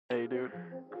Hey, dude.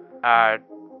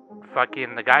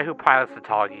 Fucking the guy who pilots the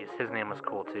Tallgeese, his name was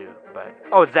cool too. But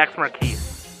Zex Marquise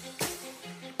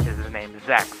is his name.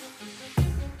 Zex.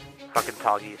 Fucking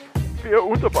Tallgeese. Via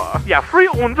Unterbar. Yeah, Free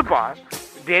Unterbar.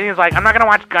 Danny's like, I'm not gonna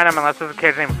watch Gundam unless there's a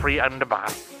character named Free Unterbar.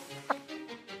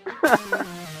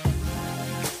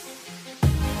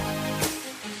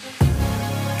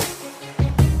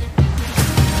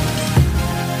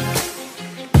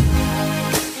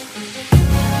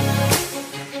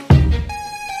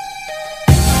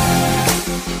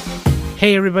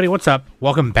 Hey everybody, what's up?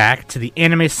 Welcome back to the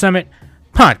Anime Summit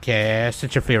podcast.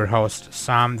 It's your favorite host,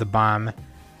 Sam the Bomb.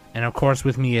 And of course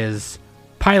with me is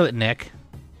Pilot Nick.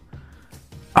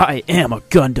 I am a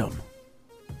Gundam.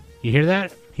 You hear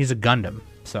that? He's a Gundam,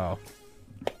 so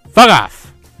fuck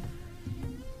off.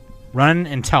 Run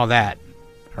and tell that,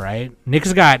 alright?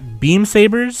 Nick's got beam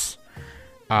sabers,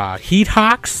 heat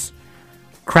hawks,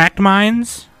 cracked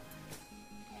mines,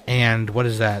 and what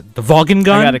is that? The Vulcan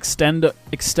gun? I got extendo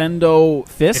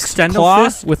fist, Extendo claw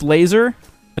fist? with laser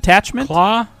attachment.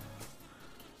 Claw?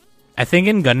 I think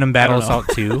in Gundam Battle I don't know. Assault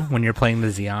 2, when you're playing the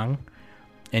Zeong,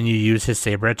 and you use his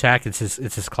saber attack, it's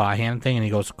his claw hand thing, and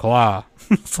he goes, claw.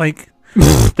 It's like...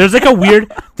 there's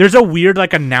a weird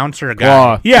like announcer guy.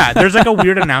 Claw. Yeah, there's like a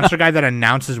weird announcer guy that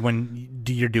announces when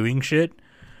you're doing shit.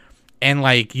 And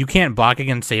like you can't block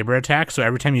against saber attack, so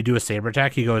every time you do a saber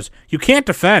attack, he goes, "You can't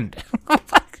defend."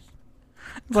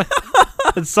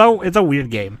 It's a weird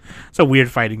game. It's a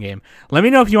weird fighting game. Let me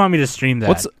know if you want me to stream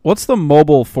that. What's the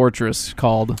mobile fortress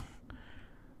called?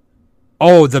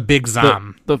 Oh, the big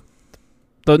Zom. No.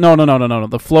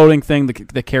 The floating thing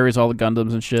that carries all the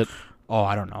Gundams and shit. Oh,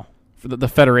 I don't know. For the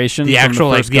Federation. The from actual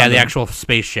the like first the Gundam. actual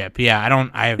spaceship.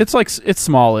 Yeah, It's like it's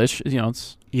smallish. You know,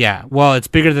 it's Yeah, well, it's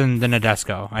bigger than the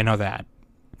Nadesco. I know that.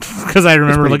 Because I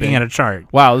remember pretty looking big. at a chart.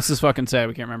 wow. This is fucking sad.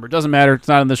 We can't remember. It doesn't matter. It's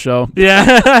not in the show.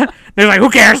 Yeah. They're like, who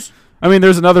cares? I mean,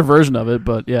 there's another version of it,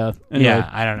 but yeah. Anyway, Yeah,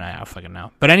 I don't know. I don't fucking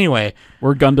know. But anyway,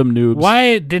 we're Gundam noobs.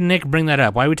 why did Nick bring that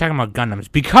up? Why are we talking about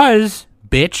Gundams? Because,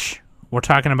 bitch, we're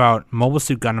talking about Mobile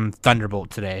Suit Gundam Thunderbolt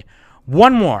today.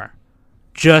 One more.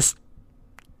 Just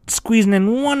squeezing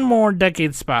in one more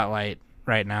decade spotlight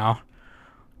right now.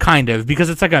 Kind of. Because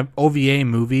it's like an OVA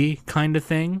movie kind of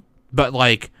thing. But,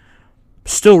 like,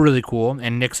 still really cool.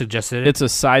 And Nick suggested it. It's a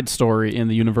side story in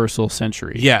the Universal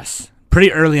Century. Yes,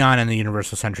 pretty early on in the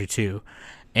Universal Century too,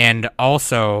 and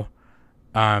also,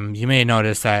 you may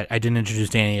notice that I didn't introduce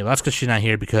Danny. That's because she's not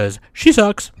here because she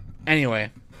sucks.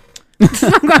 Anyway,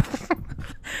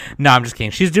 no, I'm just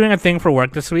kidding. She's doing a thing for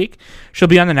work this week. She'll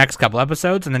be on the next couple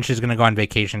episodes, and then she's gonna go on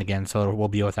vacation again. So we'll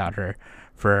be without her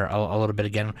for a little bit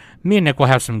again. Me and Nick will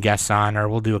have some guests on, or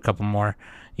we'll do a couple more,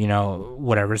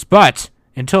 whatever's. But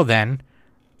until then,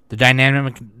 the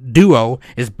dynamic duo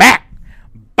is back.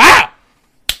 Bow.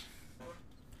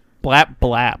 Blap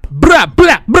blap. Brah,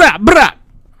 brah, brah, brah.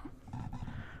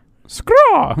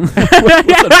 Scraw. What's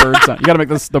the bird sound? You gotta make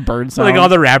this the bird sound. Like all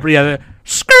the rapper, yeah.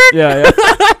 Skirt, yeah.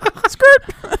 Skirt.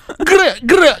 grr,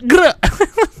 grr, grr.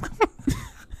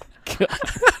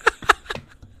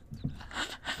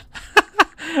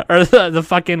 Or the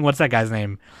fucking, what's that guy's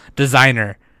name?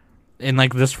 Designer. In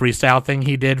like this freestyle thing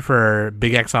he did for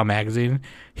Big XL magazine,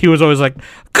 he was always like,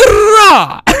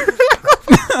 grrrah!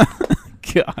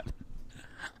 God.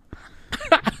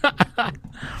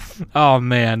 Oh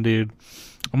man, dude.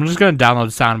 I'm just gonna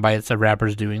download sound bites of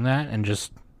rappers doing that and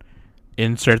just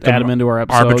insert them Add them into our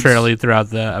episodes. arbitrarily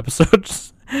throughout the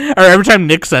episodes. Or every time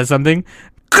Nick says something,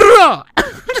 grrrah!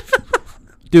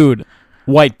 Dude,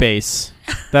 white base.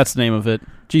 That's the name of it.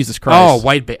 Jesus Christ. Oh,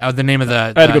 white the name of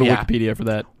the. I had to go to yeah. Wikipedia for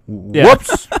that. Yeah.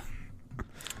 Whoops.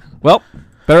 Well,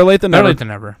 better late than Better never. late than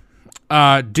never.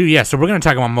 Dude, yeah. So we're gonna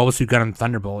talk about Mobile Suit Gundam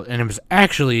Thunderbolt, and it was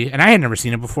actually, and I had never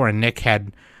seen it before, and Nick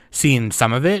had seen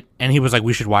some of it, and he was like,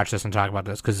 "We should watch this and talk about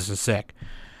this because this is sick."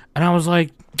 And I was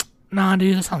like, "Nah,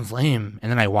 dude, that sounds lame." And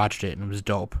then I watched it, and it was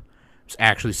dope. It was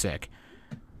actually sick.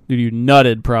 Dude, you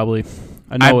nutted probably.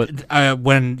 I know it.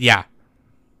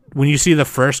 When you see the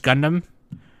first Gundam,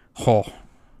 oh.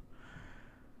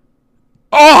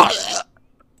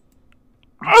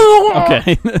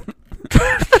 Okay.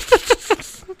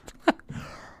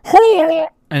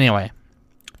 Anyway,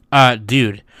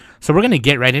 dude, so we're gonna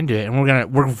get right into it, and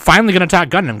we're finally gonna talk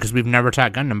Gundam because we've never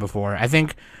talked Gundam before. I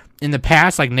think in the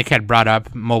past, like Nick had brought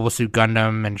up Mobile Suit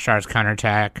Gundam and Char's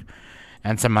Counterattack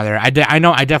and some other. I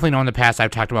definitely know in the past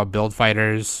I've talked about Build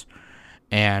Fighters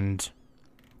and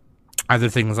other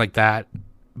things like that,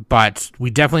 but we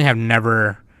definitely have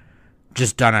never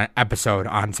just done an episode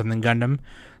on something Gundam.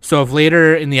 So if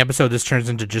later in the episode this turns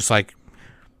into just like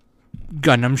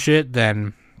Gundam shit,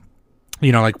 then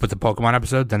like with the Pokemon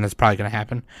episode, then that's probably going to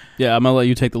happen. Yeah, I'm going to let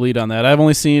you take the lead on that. I've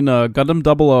only seen Gundam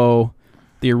 00,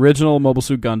 the original Mobile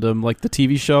Suit Gundam, like the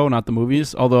TV show, not the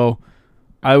movies, although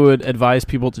I would advise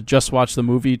people to just watch the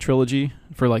movie trilogy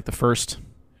for like the first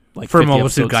for Mobile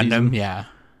Suit Gundam, season.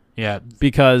 Yeah.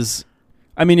 Because,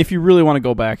 I mean, if you really want to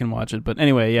go back and watch it, but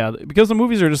anyway, yeah, because the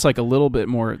movies are just like a little bit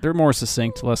more, they're more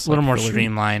succinct, less a little more filler.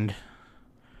 streamlined.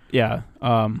 Yeah.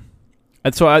 And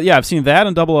so, I've seen that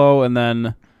in 00 and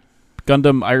then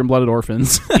Gundam Iron Blooded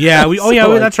Orphans. Yeah,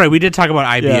 that's right. We did talk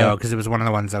about Yeah. IBO because it was one of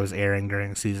the ones that was airing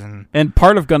during season. And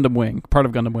part of Gundam Wing.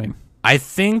 I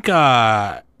think,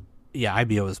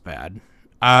 IBO was bad.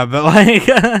 But like,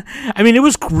 I mean, it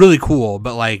was really cool,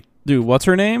 but like, Dude, what's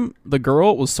her name? The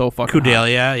girl was so fucking hot.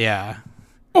 Kudelia, yeah.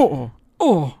 Oh.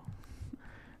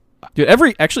 Dude,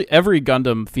 every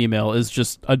Gundam female is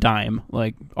just a dime,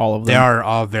 like all of them. They are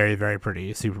all very, very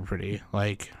pretty, super pretty.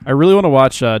 Like, I really want to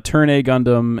watch Turn A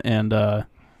Gundam and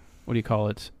what do you call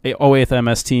it? 8th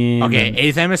MS Team. Okay,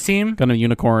 8th MS Team, Gundam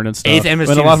Unicorn and stuff. 8th MS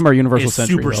But Team a lot of them are Universal is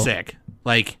Century. super though. sick.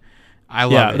 Like, I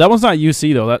love it. That one's not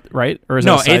UC though, that right? Or is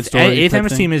No, that a side story 8th type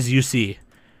MS thing? Team is UC.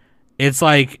 It's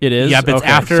like It is? Yeah, but it's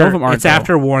Okay. Some of them aren't, it's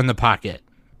after War in the Pocket.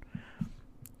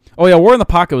 Oh yeah, War in the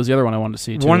Pocket was the other one I wanted to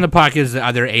see too. War in the Pocket is the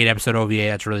other 8-episode OVA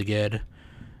that's really good.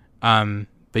 But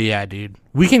yeah, dude,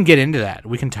 we can get into that.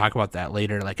 We can talk about that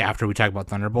later, like after we talk about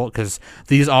Thunderbolt, because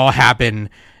these all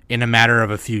happen in a matter of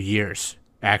a few years.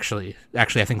 Actually, I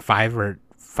think 5 or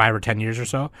 10 years or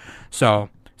so. So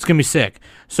it's gonna be sick.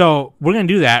 So we're gonna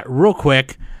do that real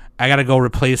quick. I gotta go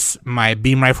replace my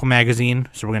Beam Rifle magazine,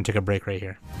 so we're gonna take a break right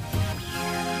here.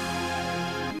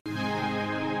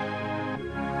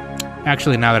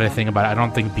 Actually, now that I think about it, I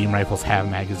don't think beam rifles have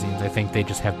magazines. I think they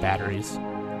just have batteries.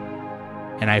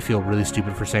 And I feel really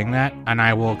stupid for saying that, and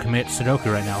I will commit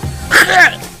Sudoku right now.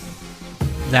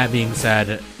 That being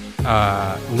said,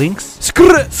 links.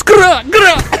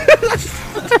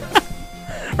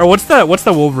 Or what's the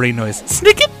Wolverine noise?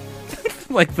 Snicket?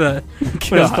 Like the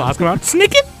when his claws come out.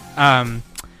 Snicket?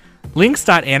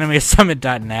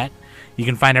 Links.animesummit.net. You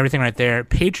can find everything right there.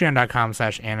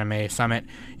 Patreon.com/anime summit.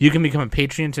 You can become a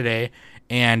Patreon today,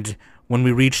 and when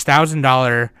we reach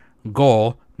 $1,000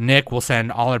 goal, Nick will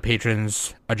send all our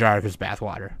patrons a jar of his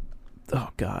bathwater. Oh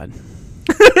God.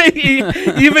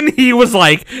 Even he was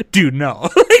like, "Dude, no."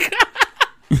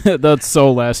 That's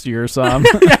so last year, Sam.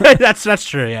 That's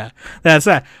true. Yeah, that's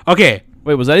that. Okay.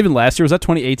 Wait, was that even last year? Was that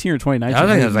 2018 or 2019? I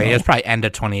think it was probably end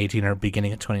of 2018 or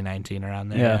beginning of 2019 around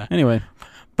there. Yeah. Anyway.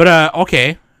 But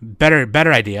okay.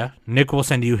 Better idea. Nick will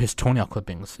send you his toenail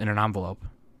clippings in an envelope.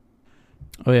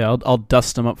 Oh yeah, I'll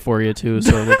dust them up for you too,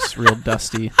 so it looks real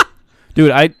dusty.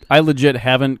 Dude, I legit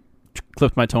haven't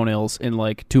clipped my toenails in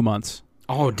like 2 months.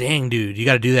 Oh dang, dude, you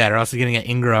got to do that, or else you're gonna get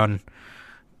ingrown.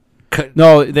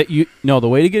 The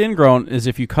way to get ingrown is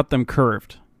if you cut them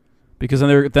curved, because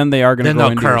then they are gonna grow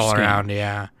into your curl skin. around.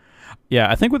 Yeah. Yeah,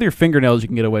 I think with your fingernails you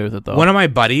can get away with it though. One of my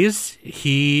buddies,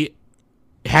 he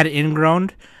had it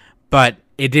ingrown, but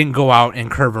it didn't go out and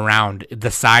curve around.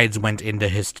 The sides went into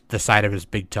the side of his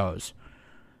big toes.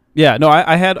 Yeah, no,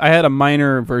 I had a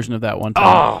minor version of that one time.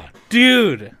 Oh,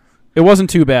 dude. It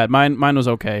wasn't too bad. Mine was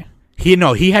okay. He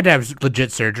had to have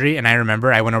legit surgery, and I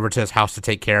remember I went over to his house to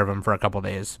take care of him for a couple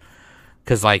days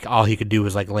because like all he could do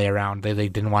was like lay around. They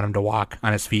didn't want him to walk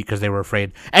on his feet because they were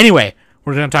afraid. Anyway,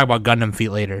 we're gonna talk about Gundam feet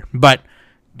later. But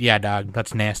yeah, dog,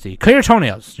 that's nasty. Clear your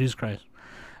toenails, Jesus Christ.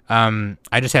 I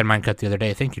just had mine cut the other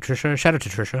day. Thank you, Trisha. Shout out to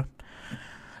Trisha.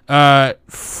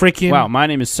 Freaking Wow, my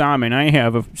name is Sam and I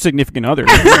have a significant other.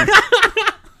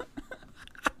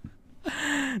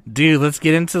 Dude, let's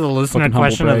get into the listener Fucking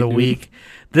question of the humble brag, week.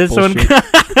 This one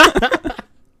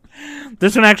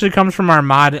This one actually comes from our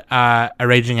mod, a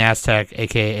Raging Aztec,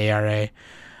 aka ARA.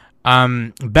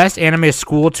 Best anime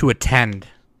school to attend.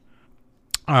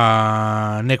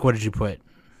 Nick, what did you put?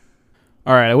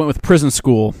 All right, I went with prison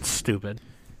school. Stupid.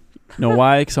 You know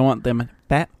why? Because I want them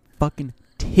fat fucking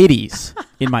titties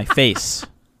in my face.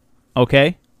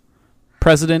 Okay?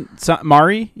 President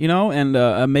Mari, and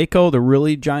Mako, the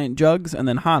really giant jugs, and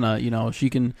then Hana,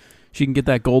 she can get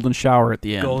that golden shower at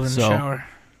the end. Golden shower.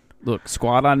 Look,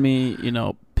 squat on me,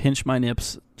 pinch my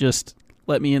nips, just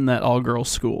let me in that all-girls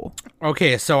school.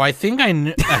 Okay, so I think I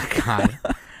knew... God.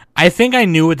 I think I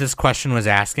knew what this question was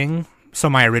asking, so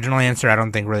my original answer I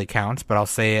don't think really counts, but I'll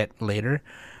say it later.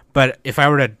 But if I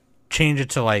were to change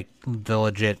it to, like, the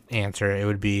legit answer, it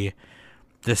would be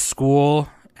the school...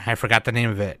 I forgot the name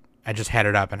of it. I just had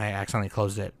it up, and I accidentally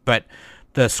closed it. But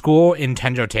the school in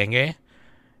Tenjo Tenge,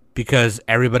 because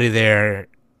everybody there...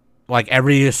 Like,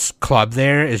 every club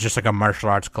there is just like a martial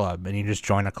arts club, and you just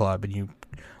join a club, and you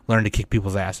learn to kick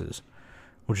people's asses,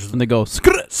 which is when they go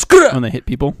when they hit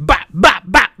people. bap bap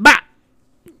bap bap.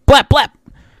 Blap blap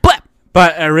blap.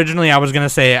 But originally, I was gonna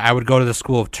say I would go to the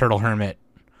school of Turtle Hermit,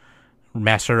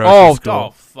 Master Roshi school.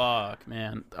 Oh fuck,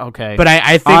 man. Okay. But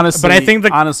I think,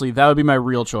 honestly, that would be my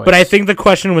real choice. But I think the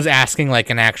question was asking like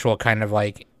an actual kind of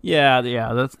like. Yeah.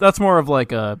 That's more of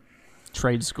like a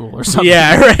trade school or something.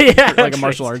 Yeah, right. Yeah, like a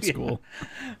martial arts school.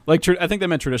 Like I think they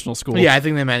meant traditional school. Yeah, I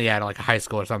think they meant like a high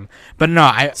school or something. But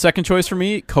no, second choice for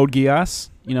me, Code Geass.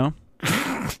 You know,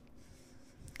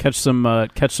 catch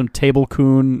some table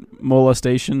coon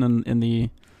molestation in the,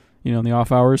 in the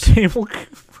off hours. Table.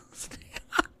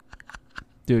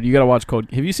 Dude, you gotta watch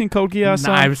Code. Have you seen Code Geass?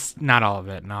 No, not all of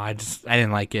it. No, I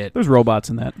didn't like it. There's robots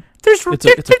in that. It's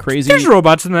a crazy. There's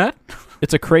robots in that.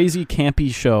 It's a crazy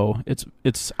campy show.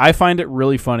 It's I find it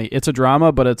really funny. It's a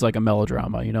drama, but it's like a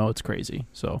melodrama. It's crazy.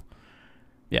 So,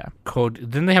 yeah. Code.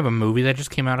 Didn't they have a movie that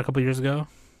just came out a couple years ago?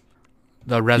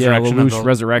 The Resurrection of the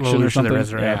Resurrection or something.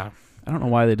 Yeah. I don't know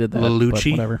why they did that.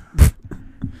 Lelouch. Whatever.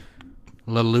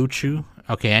 Lelouch.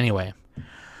 Okay. Anyway,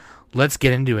 let's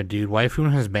get into it, dude. Waifu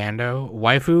and Husbando.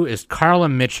 Waifu is Carla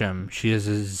Mitchum. She is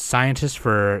a scientist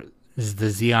for the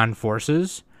Zeon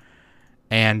forces.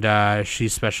 And she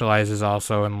specializes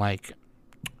also in like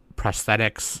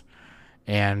prosthetics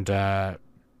and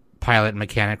pilot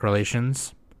mechanic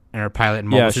relations or pilot and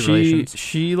mobile suit relations.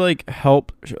 She like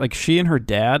helped, like she and her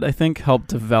dad, I think, helped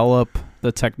develop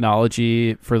the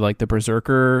technology for like the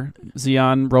Berserker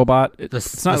Zeon robot.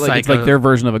 It's not like it's like their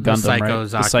version of a Gundam, right?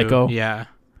 Zaku. The Psycho, yeah.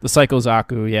 The Psycho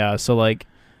Zaku, yeah. So like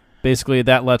basically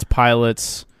that lets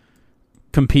pilots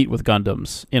compete with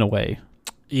Gundams in a way.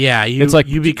 Yeah, it's like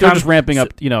they're just ramping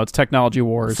up. It's technology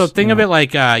wars. So think of it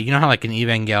like how like in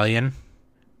Evangelion,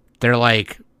 they're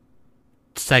like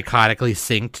psychotically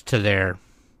synced to their,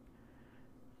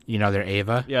 their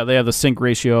Eva. Yeah, they have the sync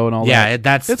ratio and all that.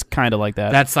 Yeah, it's kind of like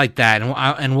that. That's like that,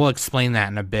 and we'll explain that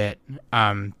in a bit.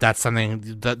 That's something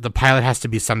the pilot has to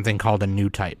be something called a new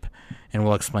type, and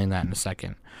we'll explain that in a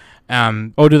second.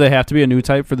 Do they have to be a new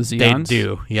type for the Zeons? They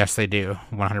do. Yes, they do.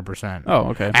 100%. Oh,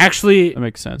 okay. Actually, that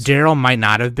makes sense. Daryl might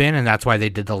not have been, and that's why they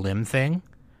did the limb thing.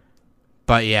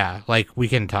 But yeah, like we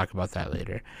can talk about that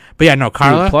later. But yeah, no,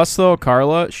 Carla. Dude, plus though,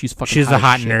 Carla, she's a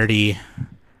hot nerdy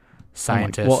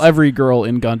scientist. Well, every girl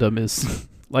in Gundam is,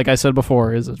 like I said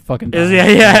before, is a fucking.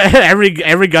 Yeah. Every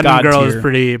Gundam God girl tier. Is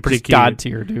pretty cute. God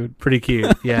tier, dude. Pretty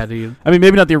cute. Yeah, dude. I mean,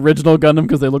 maybe not the original Gundam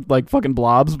because they looked like fucking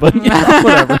blobs, but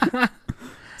whatever.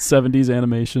 70s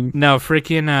animation. No,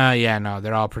 freaking, no,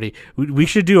 they're all pretty. We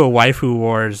should do a waifu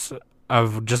wars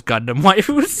of just Gundam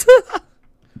waifus.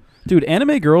 Dude,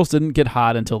 anime girls didn't get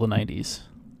hot until the 90s.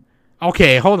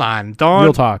 Okay, hold on. Don't.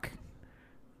 Real talk.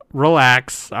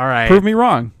 Relax. All right. Prove me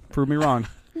wrong.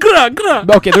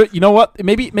 Okay, you know what?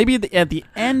 Maybe at the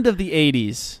end of the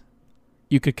 80s,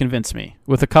 you could convince me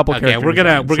with a couple characters. Okay, we're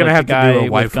gonna have to do a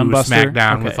waifu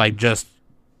smackdown with like just.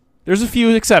 There's a few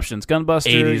exceptions.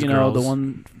 Gunbuster, 80s girls. the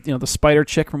one, the spider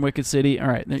chick from Wicked City. All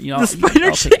right, the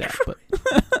spider chick. Take that, but.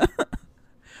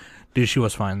 Dude, she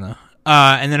was fine though.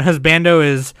 And then Husbando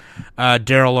is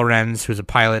Daryl Lorenz, who's a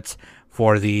pilot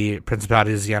for the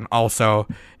Principality of Zeon, also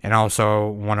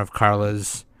one of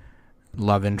Carla's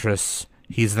love interests.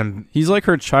 He's like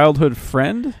her childhood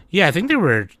friend. Yeah, I think they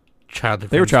were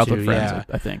childhood. They were childhood too, friends. Yeah.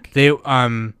 I think they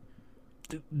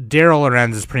Daryl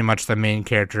Lorenz is pretty much the main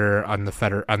character on the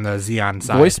Zeon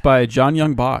side. Voiced by John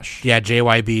Young Bosch. Yeah,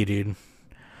 JYB, dude.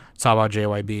 It's all about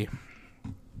JYB.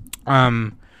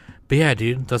 But yeah,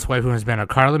 dude, that's waifu has been a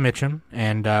Carla Mitchum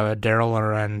and Daryl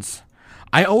Lorenz.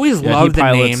 I always love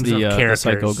the names of characters.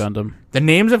 The Psycho Gundam. The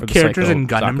names of characters in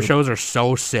Gundam shows are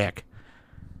so sick.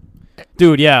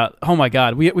 Dude, yeah. Oh my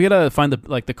god, we gotta find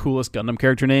the coolest Gundam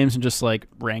character names and just like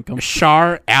rank them.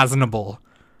 Char Aznable.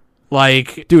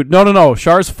 Like, dude, no.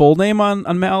 Char's full name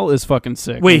on Mal is fucking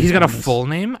sick. Wait, he's got a full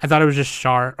name? I thought it was just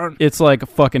Char. It's like a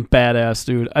fucking badass,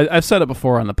 dude. I've said it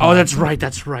before on the podcast. Oh,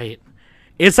 that's right.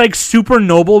 It's like super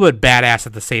noble but badass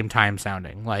at the same time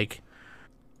sounding. Like,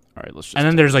 all right, let's just. And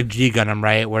then there's like G Gundam,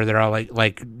 right, where they're all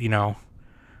like they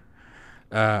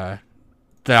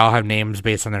all have names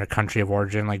based on their country of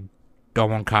origin, like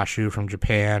Domon Kashu from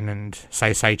Japan and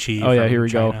Sai Chi. Oh yeah, here we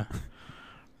China. go.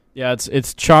 Yeah,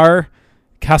 it's Char.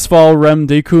 Casval Rem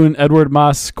Dekun, Edward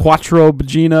Mas, Quattro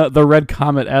Bagina, the Red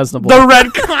Comet Aznable. The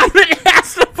Red Comet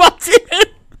Aznable, dude.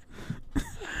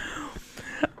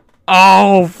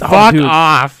 Oh, fuck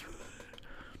off.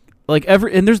 Like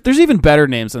and there's even better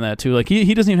names than that too. Like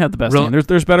he doesn't even have the best name.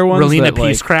 There's better ones. Relina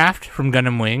Peacecraft from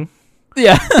Gundam Wing.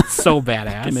 Yeah. So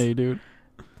badass. Fucking A, dude.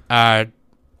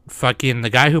 Fucking the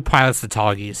guy who pilots the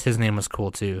Tallgeese, his name was cool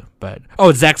too. But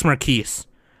Zex Marquise.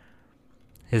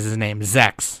 His name,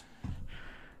 Zex.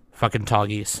 Fucking tall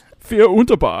geese. Für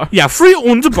Unterbar. Yeah, Free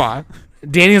Underbar.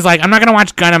 Danny's like, I'm not gonna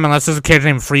watch Gundam unless there's a character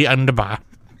named Free Underbar.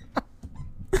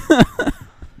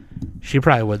 She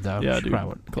probably would though. Yeah, she dude. probably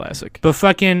would. Classic. But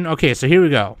fucking okay, so here we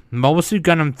go. Mobile Suit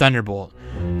Gundam Thunderbolt.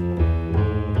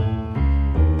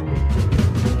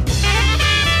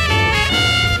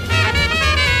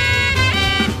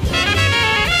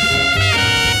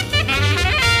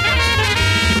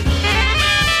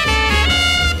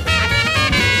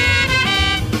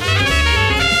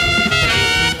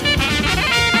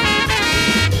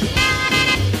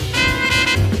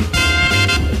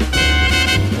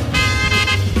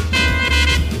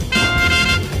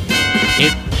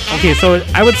 Okay, so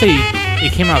I would say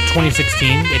it came out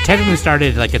 2016. It technically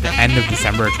started like at the end of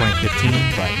December of 2015,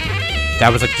 but that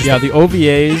was like just Yeah, the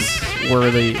OVAs were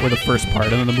the first part,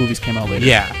 and then the movies came out later.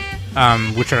 yeah,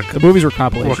 which are The movies were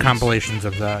compilations. compilations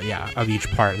of of each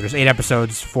part. There's 8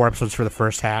 episodes, 4 episodes for the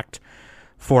first act,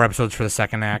 4 episodes for the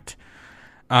second act.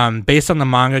 Based on the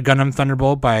manga Gundam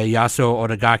Thunderbolt by Yasuo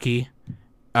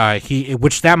Odagaki,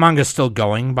 which that manga is still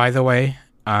going, by the way.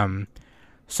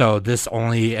 So this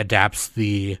only adapts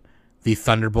the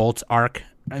Thunderbolt arc,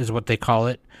 is what they call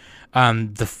it.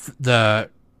 The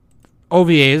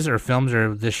OVAs or films,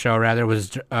 or this show rather, was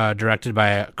directed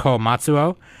by Ko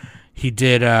Matsuo. He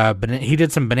did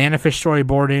some Banana Fish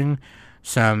storyboarding,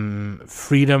 some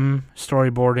Freedom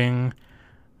storyboarding,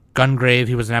 Gungrave.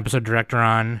 He was an episode director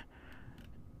on.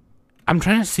 I'm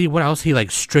trying to see what else he like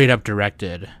straight up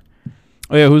directed.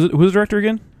 Oh yeah, who's the director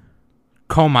again?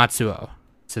 Ko Matsuo.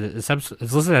 So it's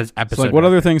listed as episode. So, like, what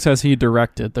other things has he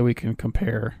directed that we can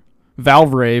compare?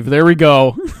 Valvrave. There we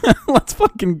go. Let's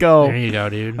fucking go. There you go,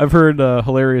 dude. I've heard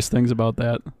hilarious things about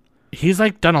that. He's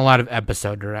like done a lot of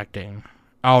episode directing.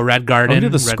 Oh, Red Garden, he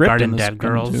did the Red script Garden in this Dead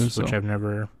film, Girls, too, so. which I've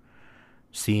never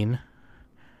seen.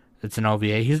 It's an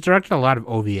OVA. He's directed a lot of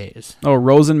OVAs. Oh,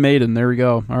 Rosen Maiden. There we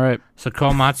go. All right. So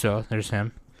Komatsu, there's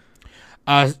him.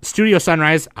 Studio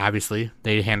Sunrise, obviously,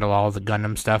 they handle all of the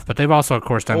Gundam stuff, but they've also, of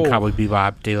course, done Cowboy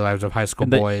Bebop, Daily Lives of High School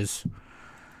Boys.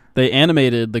 They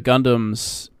animated the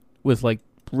Gundams with like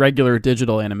regular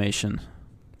digital animation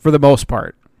for the most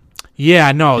part.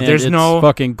 Yeah, no, And there's it's no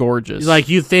fucking gorgeous. like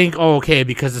you think. Oh, okay,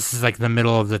 because this is like the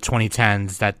middle of the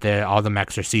 2010s that all the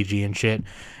mechs are CG and shit.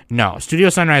 No, Studio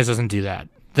Sunrise doesn't do that.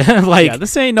 Like, yeah,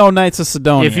 this ain't no Knights of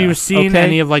Sidonia. if you've seen okay?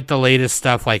 any of like the latest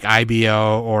stuff, like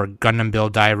IBO or Gundam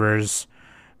Build Divers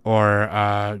or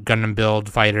Gundam Build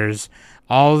Fighters,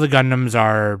 all of the Gundams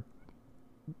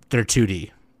they're 2D.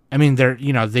 I mean,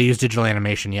 they use digital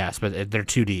animation, yes, but they're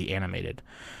 2D animated.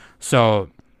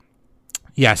 So,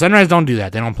 yeah, Sunrise don't do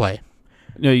that. They don't play.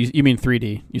 No, you mean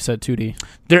 3D. You said 2D.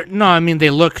 I mean,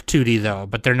 they look 2D though,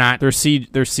 but they're not. They're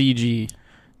CG.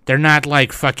 They're not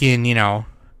like fucking, all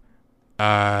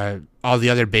the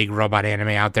other big robot anime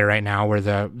out there right now where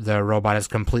the robot is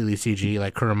completely CG,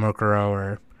 like Kuromukuro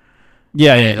or...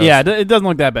 Yeah. It doesn't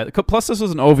look that bad. Plus, this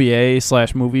was an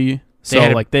OVA/movie,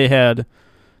 so they had.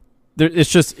 It's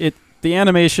just the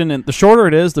animation, and the shorter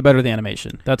it is, the better the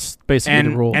animation. That's basically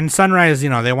the rule. And Sunrise, they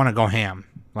want to go ham.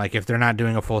 Like if they're not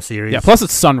doing a full series. Yeah. Plus,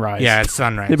 it's Sunrise. Yeah, it's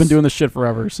Sunrise. They've been doing this shit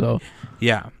forever. So.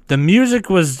 Yeah, the music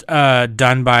was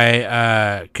done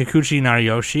by Kikuchi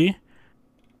Nariyoshi,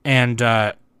 and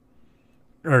or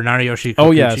Nariyoshi Kikuchi.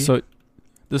 Oh yeah, so.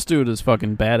 This dude is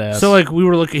fucking badass. So like we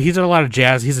were looking, he's done a lot of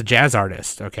jazz. He's a jazz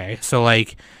artist. Okay, so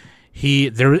like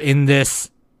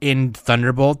in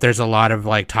Thunderbolt, there's a lot of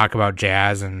like talk about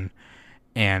jazz and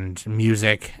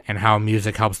music and how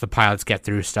music helps the pilots get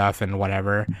through stuff and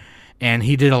whatever. And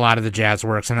he did a lot of the jazz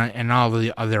works and all of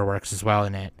the other works as well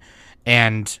in it.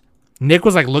 And Nick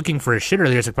was like looking for his shit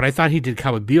earlier. He's like, but I thought he did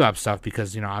Cowboy Bebop stuff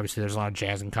because obviously there's a lot of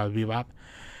jazz in Cowboy Bebop,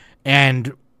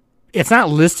 and it's not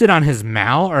listed on his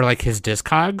Mal or like his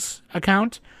Discogs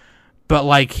account, but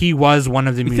like he was one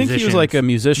of the musicians. I think he was like a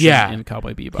musician in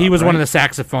Cowboy Bebop. He was right? one of the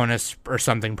saxophonists or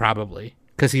something, probably,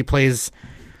 because he plays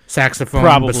saxophone,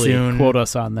 probably bassoon. Quote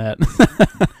us on that.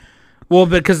 Well,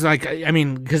 because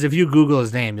because if you Google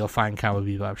his name, you'll find Cowboy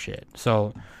Bebop shit.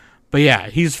 So, but yeah,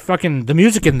 he's fucking. The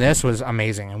music in this was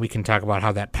amazing, and we can talk about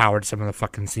how that powered some of the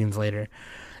fucking scenes later.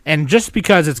 And just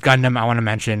because it's Gundam, I want to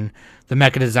mention the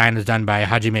mecha design is done by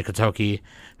Hajime Kotoki,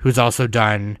 who's also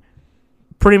done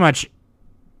pretty much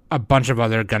a bunch of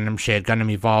other Gundam shit. Gundam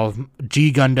Evolve,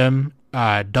 G Gundam,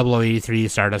 0083,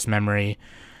 Stardust Memory,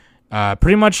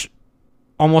 pretty much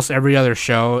almost every other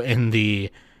show in the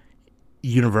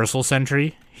Universal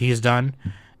Century he's done.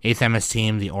 8th MS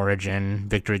Team, The Origin,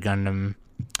 Victory Gundam.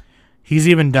 He's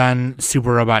even done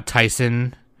Super Robot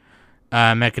Tyson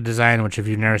mecha design, which if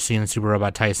you've never seen Super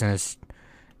Robot Tyson, this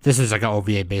is like an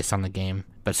OVA based on the game,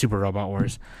 but Super Robot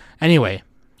Wars. Anyway,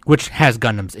 which has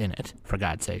Gundams in it, for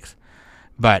God's sakes.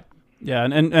 But Yeah,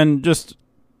 and just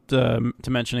to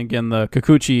mention again, the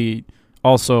Kikuchi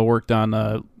also worked on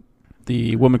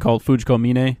the woman called Fujiko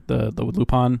Mine, the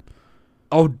Lupin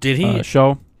oh, did he?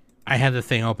 show. I had the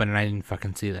thing open and I didn't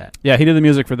fucking see that. Yeah, he did the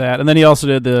music for that, and then he also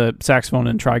did the saxophone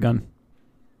in Trigun.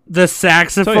 The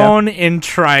saxophone in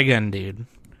Trigun, dude.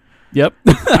 Yep.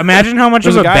 Imagine how much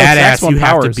There's of a a guy with badass saxophone you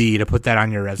have to powers. be to put that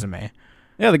on your resume.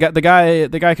 Yeah,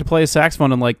 the guy could play a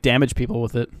saxophone and like damage people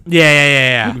with it.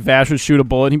 Yeah. Vash would shoot a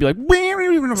bullet, and he'd be like,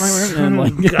 and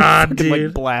like, God, fucking, dude.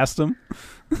 like blast him.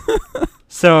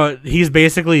 So he's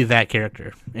basically that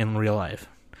character in real life.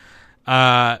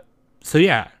 So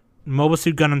yeah, Mobile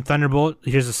Suit Gundam Thunderbolt.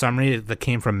 Here's a summary that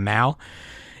came from Mal.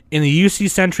 In the UC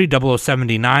Century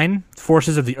 0079,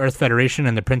 forces of the Earth Federation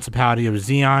and the Principality of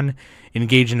Zeon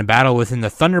engage in a battle within the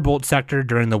Thunderbolt sector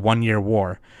during the One-Year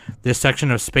War. This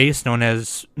section of space,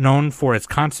 known for its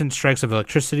constant strikes of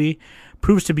electricity,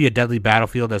 proves to be a deadly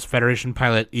battlefield as Federation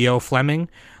pilot E.O. Fleming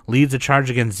leads a charge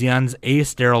against Zeon's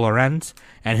ace Daryl Lorenz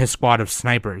and his squad of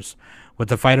snipers. With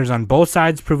the fighters on both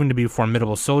sides proving to be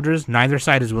formidable soldiers, neither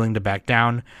side is willing to back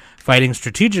down, fighting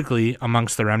strategically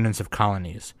amongst the remnants of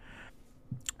colonies.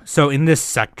 So in this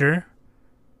sector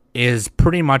is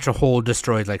pretty much a whole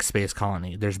destroyed like space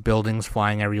colony. There's buildings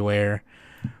flying everywhere.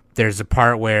 There's a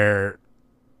part where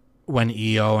when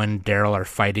EO and Daryl are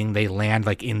fighting, they land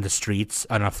like in the streets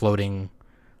on a floating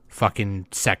fucking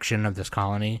section of this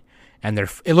colony. And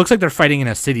it looks like they're fighting in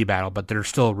a city battle, but they're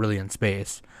still really in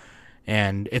space.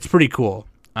 And it's pretty cool.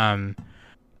 So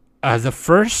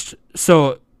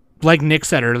like Nick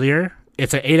said earlier,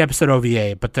 it's an 8-episode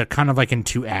OVA, but they're kind of like in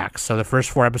 2 acts. So the first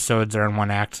 4 episodes are in 1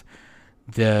 act.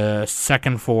 The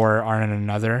second 4 are in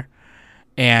another.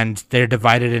 And they're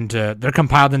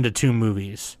compiled into 2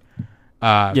 movies.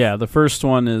 Yeah, the first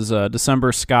one is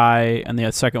December Sky, and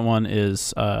the second one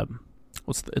is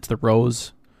it's the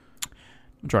Rose.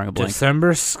 I'm drawing a blank.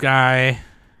 December Sky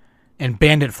and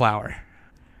Bandit Flower.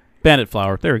 Bandit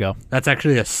Flower. There we go. That's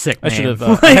actually a sick name. I should have.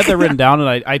 I had that written down, and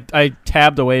I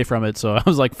tabbed away from it, so I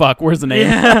was like, "Fuck, where's the name?"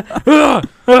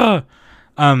 Yeah.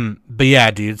 But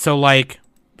yeah, dude. So like,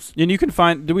 and you can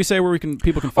find. Did we say where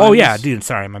people can find? Oh yeah, this? dude.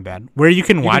 Sorry, my bad. Where you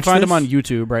can watch find this, them on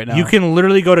YouTube right now. You can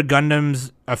literally go to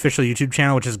Gundam's official YouTube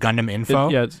channel, which is Gundam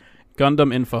Info. It's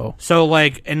Gundam Info. So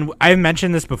like, and I've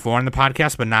mentioned this before on the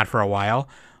podcast, but not for a while.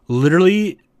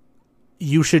 Literally,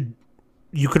 you could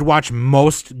watch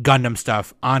most Gundam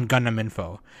stuff on Gundam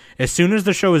Info. As soon as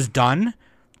the show is done,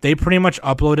 they pretty much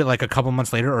upload it like a couple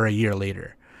months later or a year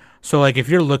later. So like if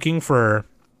you're looking for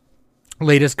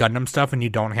latest Gundam stuff and you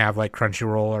don't have like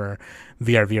Crunchyroll or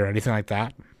VRV or anything like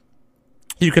that,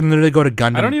 you can literally go to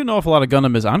Gundam. I don't even know if a lot of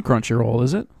Gundam is on Crunchyroll,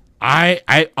 is it?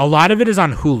 A lot of it is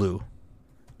on Hulu.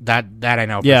 That I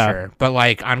know for sure. But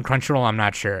like on Crunchyroll, I'm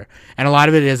not sure. And a lot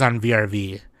of it is on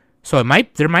VRV. So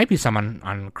there might be some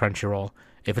on Crunchyroll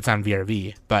if it's on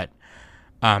VRV, but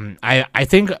I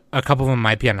think a couple of them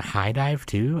might be on High Dive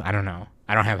too. I don't know.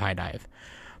 I don't have High Dive,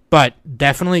 but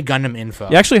definitely Gundam Info.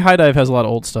 Yeah, actually, High Dive has a lot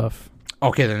of old stuff.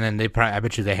 Okay, then I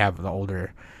bet you they have the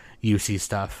older UC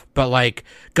stuff. But like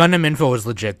Gundam Info is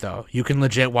legit though. You can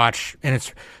legit watch, and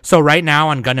it's so right now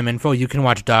on Gundam Info you can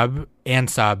watch dub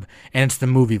and sub, and it's the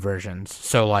movie versions.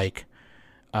 So like,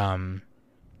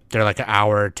 they're like an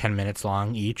hour, 10 minutes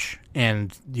long each,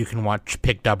 and you can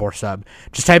pick dub or sub.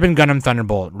 Just type in Gundam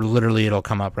Thunderbolt. Literally, it'll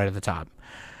come up right at the top.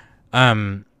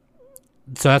 So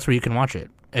that's where you can watch it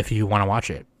if you want to watch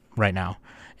it right now.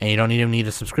 And you don't even need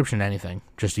a subscription to anything,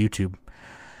 just YouTube.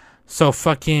 So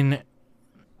fucking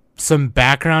some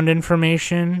background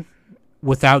information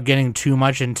without getting too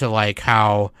much into like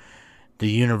how the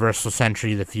Universal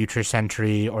Century, the Future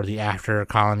Century, or the After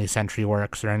Colony Century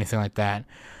works or anything like that.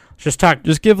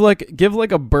 Just give like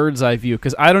a bird's eye view,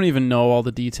 because I don't even know all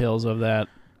the details of that.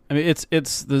 I mean, it's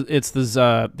the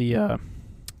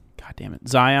God damn it,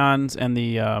 Zions and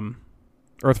the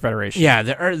Earth Federation. Yeah,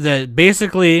 the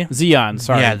basically Zeon.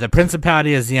 Sorry. Yeah, the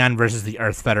Principality of Zeon versus the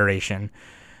Earth Federation.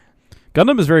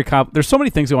 Gundam is very there's so many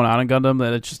things going on in Gundam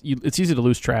that it's easy to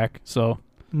lose track. So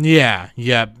yeah.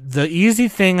 The easy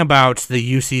thing about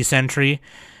the UC Century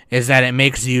is that it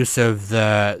makes use of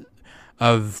the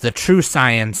true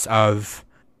science of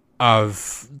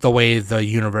the way the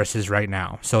universe is right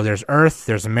now. So there's Earth,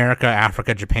 there's America,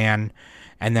 Africa, Japan,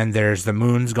 and then there's the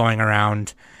moons going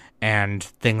around and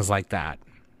things like that.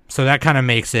 So that kind of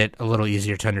makes it a little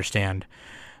easier to understand.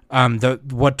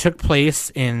 What took place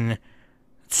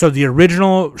the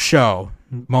original show,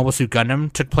 Mobile Suit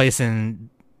Gundam, took place in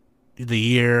the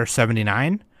year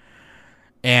 79,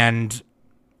 and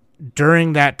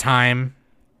during that time,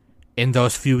 in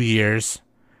those few years,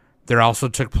 There also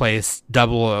took place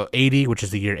 0080, which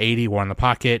is the year 80, War in the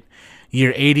Pocket,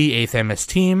 year 80, 8th MS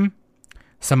Team,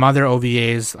 some other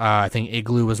OVAs, I think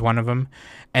Igloo was one of them,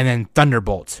 and then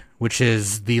Thunderbolt, which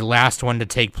is the last one to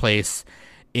take place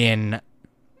in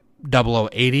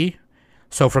 0080.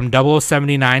 So from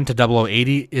 0079 to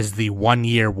 0080 is the 1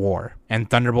 year war, and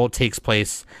Thunderbolt takes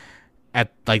place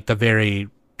at like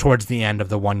towards the end of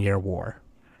the 1 year war.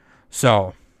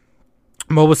 So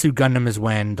Mobile Suit Gundam is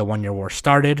when the 1 year war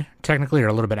started, technically, or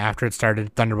a little bit after it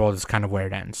started. Thunderbolt is kind of where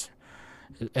it ends.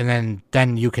 And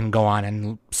then you can go on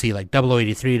and see like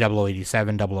 0083,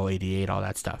 0087, 0088, all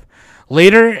that stuff.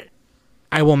 Later,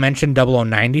 I will mention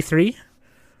 0093,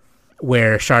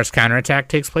 where Char's Counterattack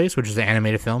takes place, which is an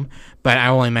animated film. But I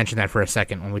only mention that for a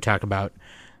second when we talk about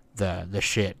the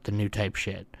new type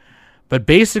shit. But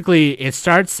basically, it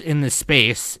starts in the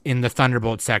space, in the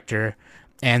Thunderbolt sector,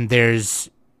 and there's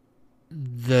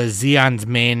the Zeon's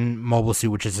main mobile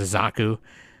suit, which is a Zaku,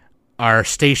 are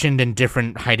stationed in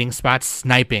different hiding spots,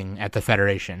 sniping at the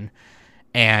Federation.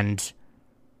 And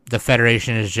the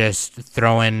Federation is just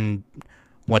throwing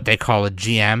what they call a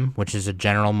GM, which is a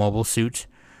general mobile suit.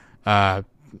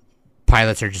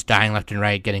 Pilots are just dying left and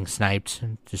right, getting sniped,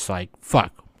 just like,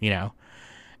 fuck, you know.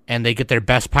 And they get their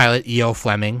best pilot, E.O.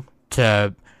 Fleming,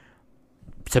 to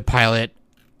pilot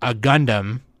a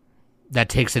Gundam that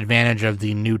takes advantage of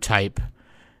the new type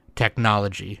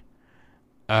technology.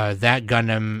 That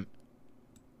Gundam,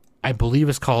 I believe,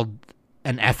 is called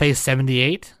an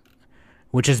FA-78,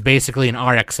 which is basically an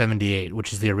RX-78,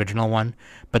 which is the original one.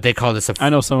 But they call this I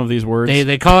know some of these words.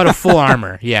 They call it a full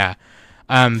armor, yeah.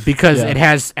 Because it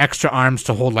has extra arms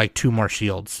to hold like 2 more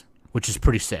shields, which is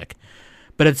pretty sick.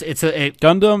 But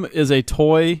Gundam is a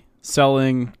toy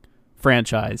selling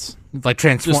franchise. Like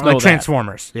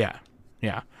Transformers, yeah.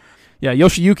 Yeah,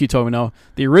 Yoshiyuki told me, no,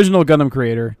 the original Gundam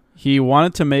creator, he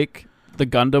wanted to make the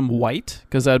Gundam white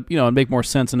because that, it'd make more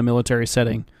sense in a military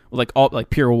setting, like all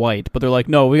like pure white. But they're like,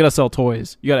 no, we gotta sell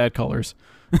toys. You gotta add colors.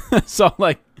 So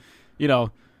like,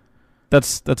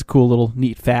 that's a cool little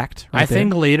neat fact. Right, I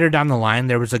think later down the line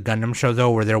there was a Gundam show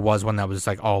though where there was one that was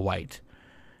like all white.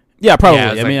 Yeah, probably.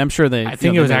 Yeah, I mean, I'm sure they. I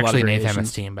think it was actually an 8th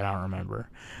MS Team, but I don't remember.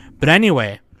 But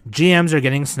anyway, GMs are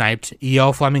getting sniped.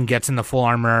 E.O. Fleming gets in the full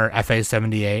armor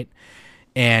FA-78,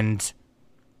 and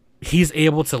he's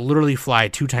able to literally fly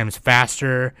 2 times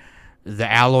faster.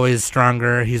 The alloy is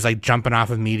stronger. He's like jumping off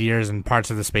of meteors and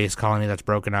parts of the space colony that's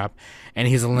broken up, and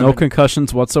he's no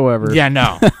concussions whatsoever. Yeah,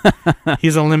 no.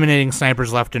 He's eliminating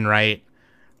snipers left and right,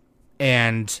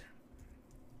 and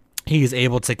he's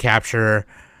able to capture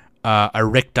a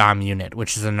Rikdom unit,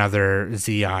 which is another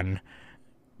Zeon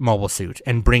mobile suit,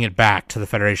 and bring it back to the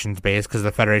Federation's base, because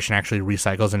the Federation actually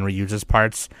recycles and reuses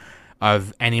parts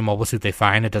of any mobile suit they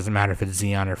find. It doesn't matter if it's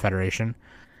Zeon or Federation.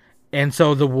 And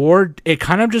so the war, it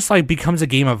kind of just like becomes a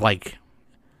game of like,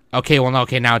 now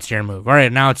it's your move. All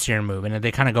right, now it's your move. And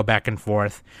they kind of go back and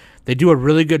forth. They do a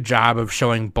really good job of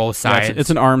showing both sides. Yeah, it's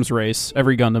an arms race.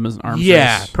 Every Gundam is an arms race.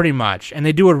 Yeah, pretty much. And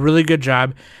they do a really good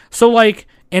job. So like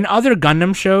in other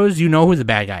Gundam shows, you know who the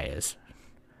bad guy is.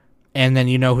 And then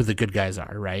you know who the good guys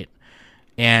are, right?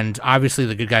 And obviously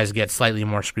the good guys get slightly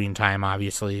more screen time,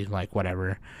 obviously, like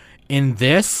whatever. In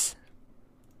this,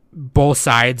 both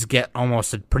sides get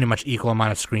almost a pretty much equal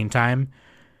amount of screen time.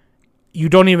 You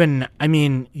don't even,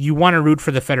 you want to root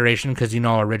for the Federation because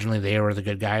originally they were the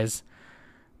good guys.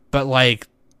 But, like,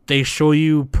 they show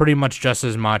you pretty much just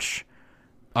as much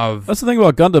of... That's the thing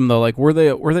about Gundam, though. Like, were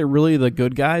they really the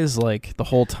good guys, like, the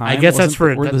whole time? I guess that's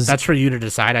for you to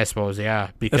decide, I suppose,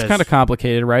 yeah. Because it's kind of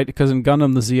complicated, right? Because in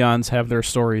Gundam, the Zeons have their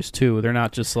stories, too. They're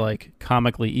not just, like,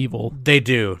 comically evil. They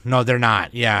do. No, they're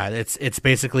not. Yeah, it's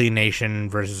basically nation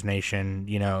versus nation,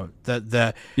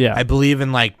 Yeah. I believe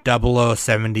in, like,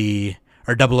 0070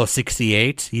 or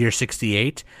 0068, year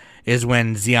 68, is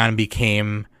when Zeon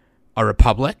became a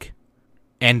republic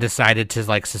and decided to,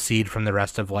 like, secede from the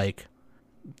rest of, like,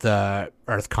 the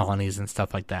Earth colonies and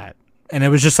stuff like that. And it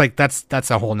was just like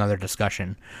that's a whole nother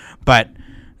discussion. But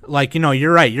like,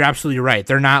 you're right, you're absolutely right.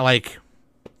 They're not like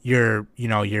your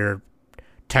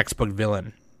textbook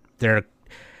villain. They're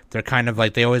kind of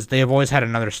like they have always had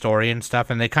another story and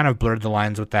stuff, and they kind of blurred the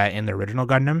lines with that in the original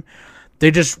Gundam. They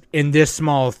just, in this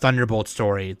small Thunderbolt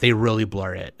story, they really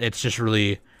blur it. It's just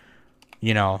really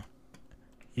Yeah,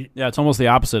 it's almost the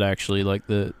opposite actually. Like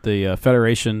the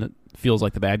Federation feels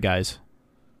like the bad guys.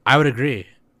 I would agree.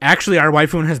 Actually, our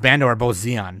waifu and husbando are both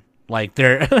Zeon. Like,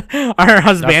 they're our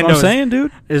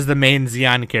husbando is the main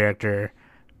Zeon character,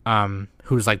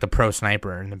 who's like the pro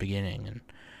sniper in the beginning. And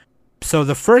so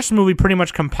the first movie pretty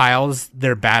much compiles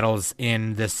their battles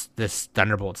in this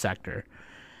Thunderbolt sector,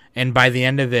 and by the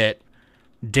end of it,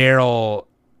 Daryl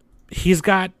he's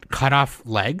got cut off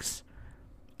legs,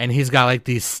 and he's got like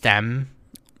these stem.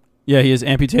 Yeah, he has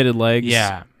amputated legs.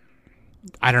 Yeah,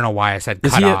 I don't know why I said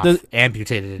cut off.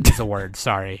 Amputated is a word.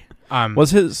 Sorry. Was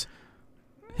his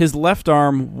left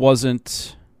arm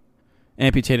wasn't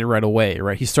amputated right away,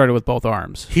 right? He started with both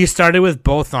arms. He started with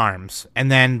both arms,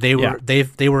 and then they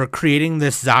were creating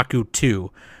this Zaku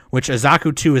 2, which a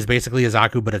Zaku 2 is basically a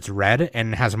Zaku, but it's red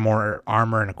and has more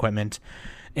armor and equipment.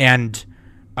 And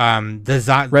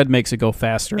red makes it go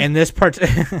faster. And this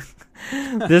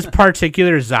this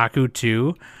particular Zaku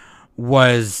 2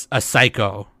 was a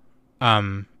Psycho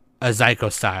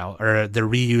style, or the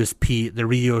reuse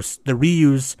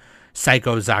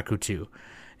Psycho Zaku 2,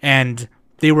 and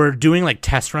they were doing like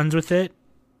test runs with it,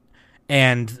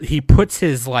 and he puts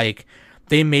his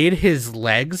they made his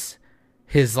legs,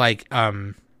 his I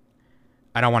don't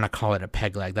want to call it a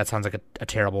peg leg. That sounds like a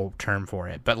terrible term for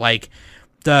it, but like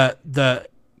they're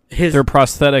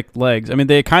prosthetic legs. I mean,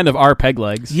 they kind of are peg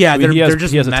legs. Yeah, I mean, they're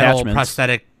just metal attachments.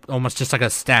 Prosthetic, almost just like a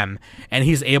stem, and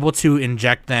he's able to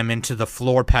inject them into the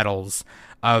floor pedals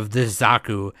of this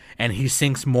Zaku, and he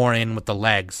sinks more in with the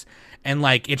legs. And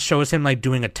like it shows him like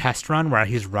doing a test run where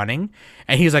he's running,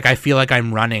 and he's like, I feel like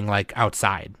I'm running like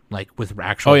outside, like with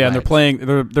actual. Oh yeah, legs.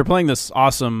 and they're playing this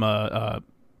awesome, not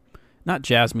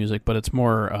jazz music, but it's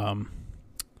more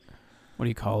what do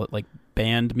you call it? Like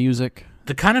band music.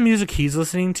 The kind of music he's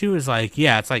listening to is like,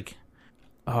 yeah, it's like,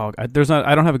 I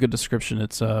don't have a good description.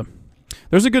 It's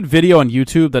there's a good video on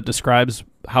YouTube that describes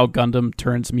how Gundam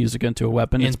turns music into a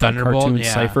weapon. It's by Cartoon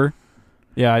Cypher.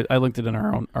 Yeah, I linked it in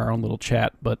our own little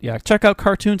chat. But yeah, check out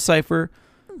Cartoon Cypher.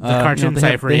 Cartoon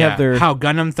Cypher. They have their how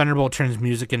Gundam Thunderbolt turns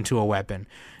music into a weapon.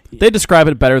 They describe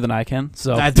it better than I can.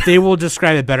 So they will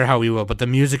describe it better how we will. But the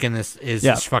music in this is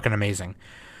just fucking amazing.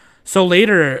 So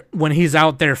later, when he's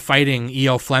out there fighting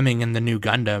E.O. Fleming in the new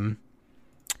Gundam,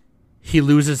 he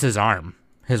loses his arm,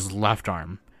 his left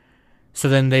arm. So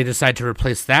then they decide to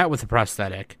replace that with a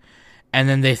prosthetic. And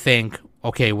then they think,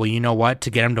 okay, well, you know what?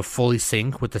 To get him to fully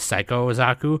sync with the Psycho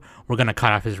Zaku, we're going to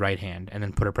cut off his right hand and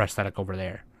then put a prosthetic over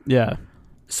there. Yeah.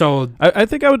 So I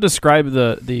think I would describe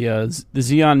the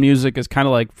Zeon music as kind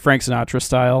of like Frank Sinatra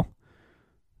style,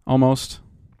 almost.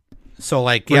 So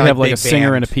like, you have like a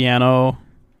singer and a piano.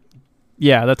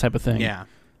 Yeah, that type of thing. Yeah.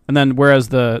 And then whereas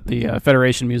the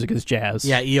Federation music is jazz.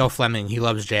 Yeah, E.O. Fleming, he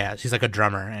loves jazz. He's like a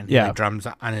drummer, and he like drums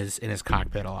on in his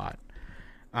cockpit a lot.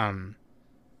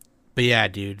 But yeah,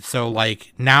 dude. So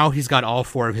like now he's got all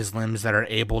four of his limbs that are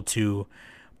able to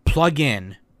plug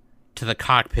in to the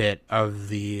cockpit of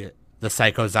the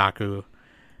Psycho Zaku.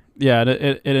 Yeah,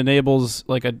 it enables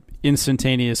like an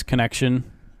instantaneous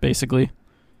connection, basically.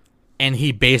 And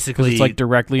he basically... it's like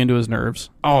directly into his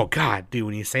nerves. Oh, God, dude,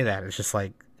 when you say that, it's just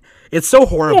like... It's so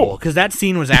horrible, because that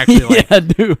scene was actually like... yeah,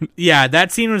 dude. Yeah,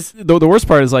 that scene was... The worst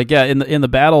part is like, yeah, in the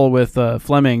battle with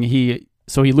Fleming, he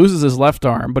loses his left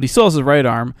arm, but he still has his right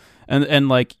arm. And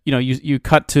like, you know, you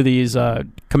cut to these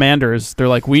commanders. They're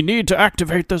like, we need to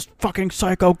activate this fucking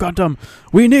Psycho Gundam.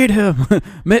 We need him.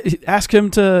 ask him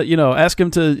to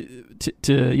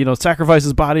sacrifice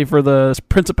his body for the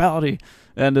principality.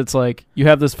 And it's like, you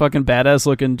have this fucking badass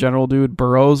looking general dude,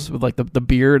 Burroughs, with like the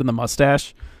beard and the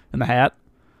mustache and the hat.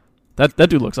 That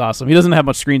dude looks awesome. He doesn't have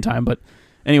much screen time, but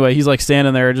anyway, he's like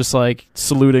standing there just like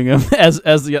saluting him as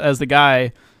the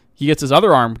guy. He gets his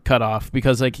other arm cut off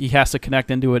because like he has to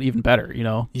connect into it even better, you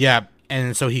know. Yeah,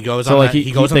 and so he goes so on. Like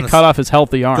they cut off his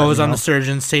healthy arm. Goes on the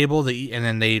surgeon's table, and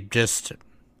then they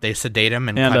sedate him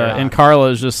and cut it off. And Carla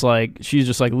is just like, she's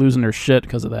just like losing her shit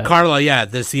because of that. Carla, yeah,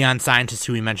 the Zeon scientist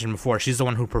who we mentioned before, she's the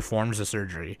one who performs the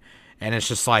surgery, and it's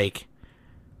just like,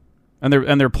 and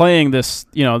they're playing this,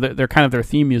 you know, they're kind of their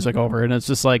theme music over it, and it's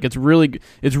just like it's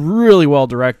really well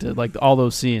directed, like all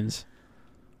those scenes,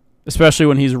 especially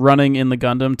when he's running in the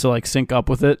Gundam to like sync up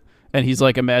with it, and he's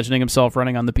like imagining himself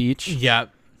running on the beach. Yeah.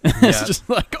 It's just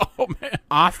like, oh man.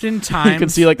 Oftentimes you can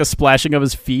see like the splashing of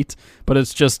his feet, but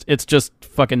it's just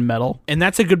fucking metal. And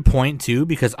that's a good point too,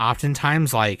 because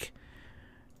oftentimes, like,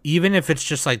 even if it's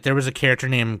just like, there was a character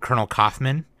named Colonel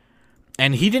Kaufman,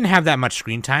 and he didn't have that much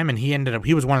screen time, and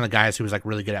he was one of the guys who was like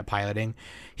really good at piloting.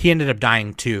 He ended up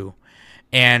dying too.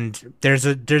 And there's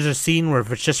a scene where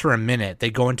if it's just for a minute,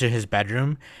 they go into his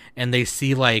bedroom and they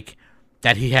see like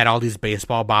that he had all these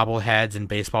baseball bobbleheads and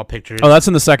baseball pictures. Oh, that's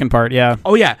in the second part, yeah.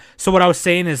 Oh, yeah. So what I was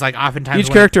saying is, like, oftentimes...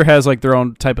 each character has, like, their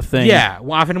own type of thing. Yeah.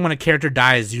 Well, often when a character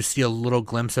dies, you see a little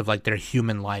glimpse of, like, their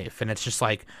human life. And it's just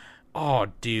like, oh,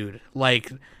 dude.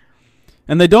 Like...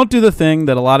 And they don't do the thing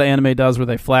that a lot of anime does where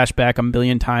they flash back a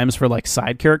million times for, like,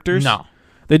 side characters. No.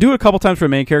 They do it a couple times for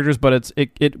main characters, but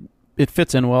it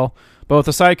fits in well. But with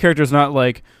the side characters, not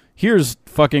like... here's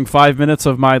fucking 5 minutes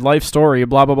of my life story,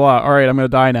 blah blah blah. All right, I'm gonna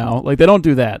die now. Like they don't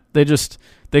do that.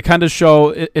 They kind of show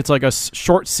it's like a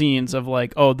short scenes of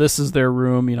like, oh, this is their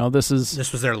room, this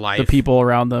was their life, the people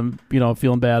around them,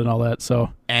 feeling bad and all that.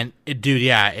 So and dude,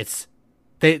 yeah, it's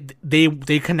they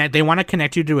connect. They want to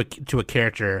connect you to a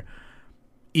character,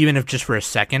 even if just for a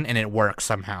second, and it works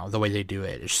somehow the way they do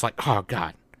it. It's just like, oh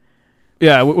god.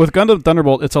 Yeah, with Gundam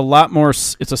Thunderbolt, it's a lot more.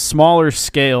 It's a smaller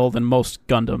scale than most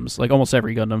Gundams, like almost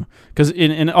every Gundam. Because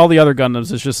in all the other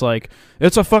Gundams, it's just like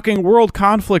it's a fucking world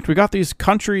conflict. We got these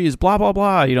countries, blah blah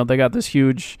blah. They got this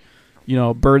huge,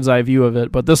 bird's eye view of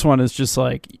it. But this one is just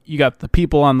like you got the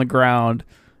people on the ground,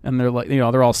 and they're like,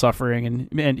 they're all suffering, and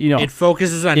it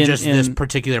focuses on this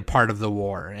particular part of the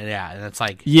war, and it's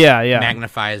like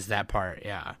magnifies that part,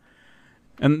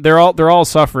 and they're all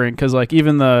suffering because like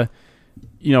even the.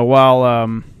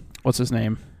 While what's his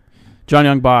name, John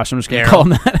Young Bosch, I'm just gonna call him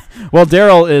that. Well,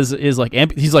 Daryl is like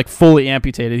he's like fully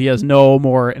amputated. He has no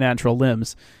more natural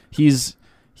limbs. He's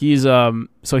so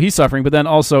he's suffering. But then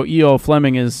also E.O.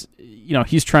 Fleming is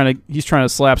he's trying to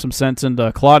slap some sense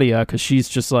into Claudia because she's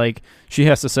just like she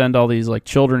has to send all these like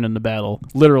children into battle,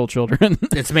 literal children.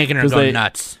 It's making her go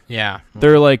nuts. Yeah,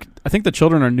 they're like I think the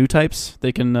children are new types.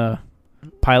 They can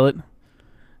pilot.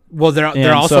 Well,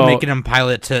 they're also making them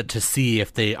pilot to see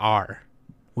if they are,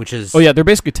 which is they're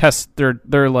basically test.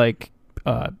 They're like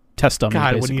test dummies.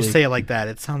 God, basically. when you say it like that,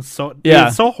 it sounds so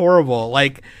it's so horrible.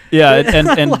 Like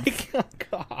and like, oh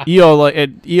God.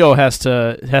 EO has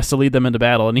to lead them into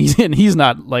battle, and he's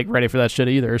not like ready for that shit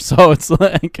either. So it's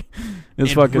like it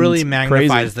fucking really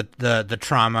magnifies crazy. the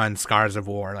trauma and scars of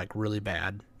war like really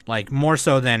bad, like more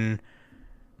so than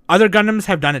other Gundams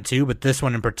have done it too, but this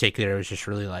one in particular was just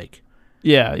really like.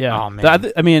 Yeah. Oh,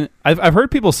 man. I mean, I've heard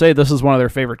people say this is one of their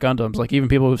favorite Gundams. Like even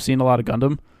people who've seen a lot of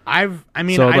Gundam. I've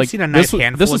seen a nice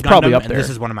handful this is of Gundam, probably up and there. this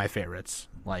is one of my favorites.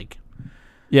 Like,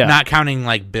 not counting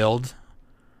like build,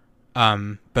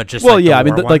 but just well, like, yeah. I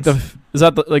mean, is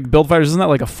that like Build Fighters? Isn't that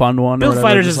like a fun one? Build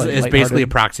Fighters is basically a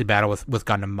proxy battle with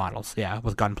Gundam models. Yeah,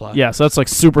 with Gunpla. Yeah, so that's like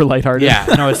super lighthearted. Yeah,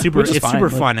 no, it's super. It's fine,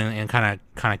 super fun and kind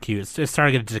of cute. It's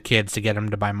targeted to kids to get them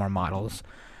to buy more models,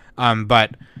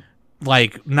 but.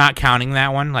 Like, not counting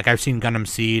that one, like, I've seen Gundam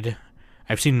Seed,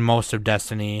 I've seen most of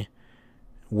Destiny,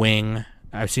 Wing,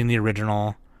 I've seen the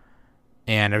original,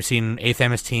 and I've seen 8th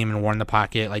MS Team and War in the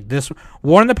Pocket. Like, this,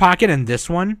 War in the Pocket and this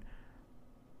one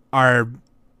are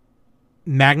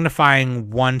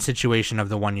magnifying one situation of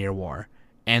the 1 year war,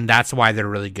 and that's why they're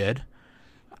really good.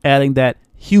 Adding that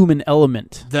human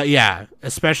element.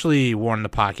 Especially War in the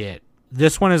Pocket.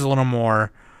 This one is a little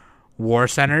more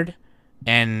war-centered,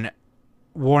 and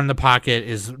War in the Pocket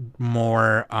is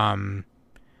more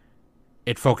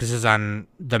it focuses on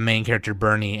the main character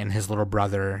Bernie and his little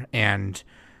brother and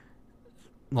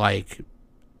like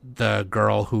the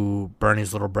girl who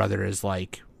Bernie's little brother is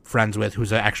like friends with,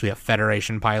 who's actually a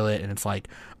Federation pilot, and it's like,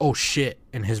 oh shit,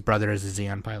 and his brother is a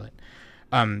Zeon pilot.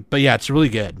 But yeah, it's really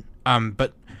good.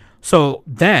 But so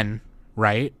then,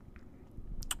 right,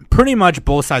 pretty much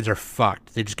both sides are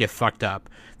fucked. They just get fucked up.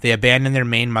 They abandon their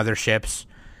main motherships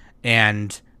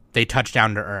and they touch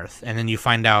down to Earth, and then you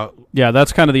find out. Yeah,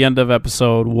 that's kind of the end of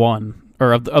episode 1,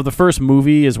 or of the first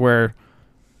movie is where,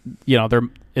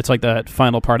 it's like that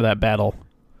final part of that battle.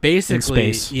 Basically, in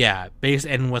space. Yeah,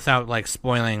 and without like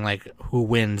spoiling like who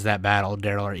wins that battle,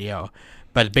 Daryl or EO,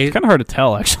 but it's kind of hard to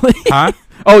tell actually. Huh?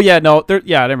 Oh yeah, no,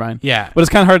 never mind. Yeah, but it's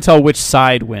kind of hard to tell which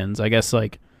side wins. I guess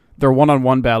like their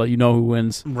one-on-one battle, who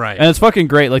wins, right? And it's fucking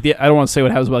great. Like I don't want to say what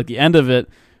happens, but like the end of it.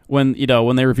 When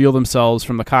they reveal themselves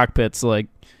from the cockpits, like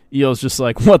EO's just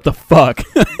like, what the fuck?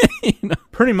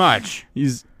 Pretty much.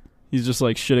 He's just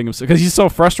like shitting himself because he's so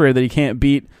frustrated that he can't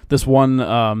beat this one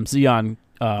Zeon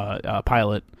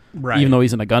pilot, right? Even though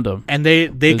he's in a Gundam. And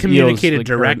they communicated like,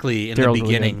 directly in Daryl's the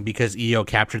beginning really because EO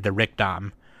captured the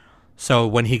Rickdom. So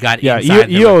when he got inside,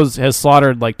 EO has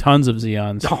slaughtered like tons of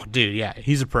Zeons. Oh, dude, yeah,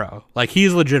 he's a pro. Like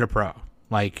he's legit a pro.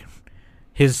 Like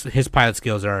his pilot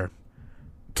skills are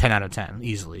 10 out of 10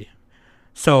 easily.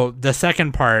 So the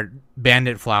second part,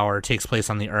 Bandit Flower, takes place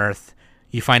on the Earth.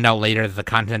 You find out later that the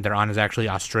continent they're on is actually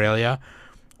Australia,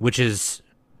 which is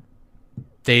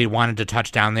they wanted to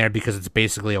touch down there because it's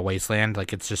basically a wasteland.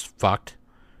 Like it's just fucked.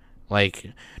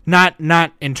 Like not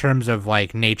in terms of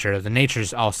like nature. The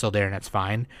nature's all still there and it's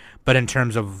fine, but in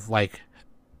terms of like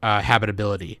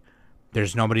habitability,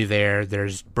 there's nobody there.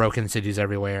 There's broken cities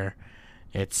everywhere.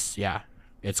 It's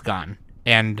gone.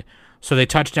 And so they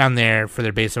touch down there for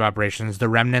their base of operations. The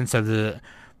remnants of the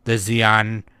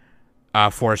Zeon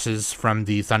forces from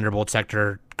the Thunderbolt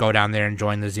sector go down there and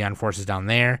join the Zeon forces down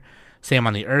there. Same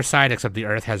on the Earth side, except the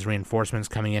Earth has reinforcements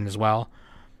coming in as well.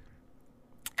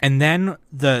 And then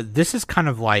this is kind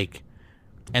of like,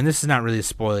 and this is not really a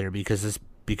spoiler because this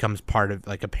becomes part of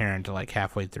like apparent to like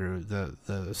halfway through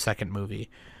the second movie,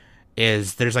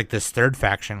 is there's like this third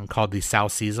faction called the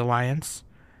South Seas Alliance,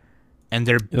 and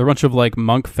they're a bunch of like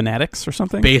monk fanatics or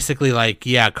something. Basically, like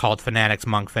cult fanatics,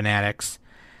 monk fanatics,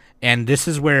 and this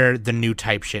is where the new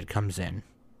type shit comes in.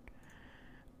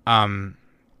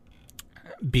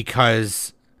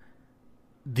 Because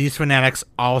these fanatics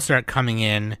all start coming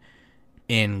in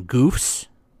goofs,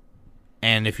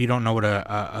 and if you don't know what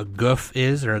a goof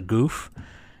is or a goof,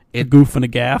 A goof and a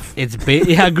gaff. it's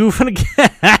goof and a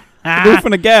gaff. A goof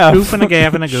and a gaff. Goof and a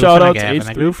gaff and a goof Shout and a out gaff to and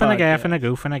a goof and a gaff and a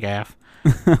goof and a gaff.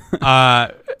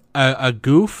 A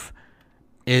goof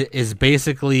is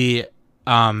basically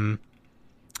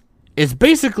it's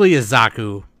basically a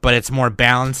Zaku, but it's more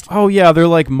balanced. Oh yeah, they're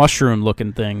like mushroom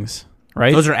looking things,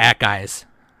 right? Those are at guys.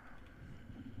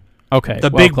 Okay. The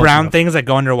well, big close brown enough. things that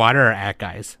go underwater are at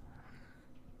guys.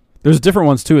 There's different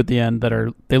ones too at the end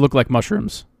they look like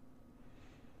mushrooms.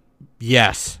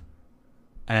 Yes.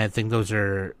 And I think those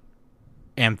are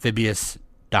amphibious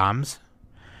doms.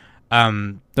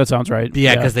 That sounds right.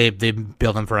 Yeah, because they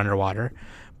build them for underwater.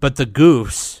 But the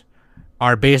goofs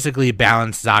are basically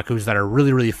balanced Zakus that are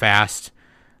really, really fast.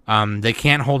 They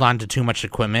can't hold on to too much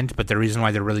equipment, but the reason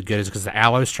why they're really good is because the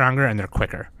alloy's stronger and they're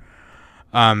quicker.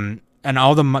 And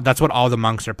that's what all the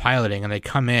monks are piloting, and they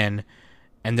come in,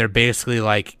 and they're basically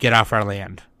like, "Get off our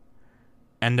land."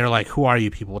 And they're like, "Who are you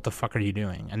people? What the fuck are you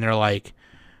doing?" And they're like,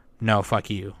 "No,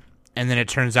 fuck you." And then it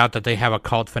turns out that they have a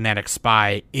cult fanatic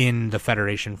spy in the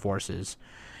Federation forces.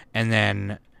 And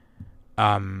then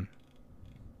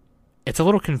it's a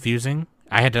little confusing.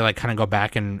 I had to like kind of go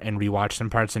back and rewatch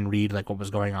some parts and read like what was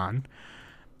going on.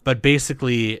 But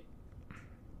basically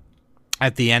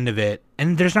at the end of it,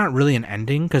 and there's not really an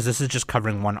ending because this is just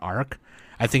covering one arc.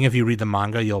 I think if you read the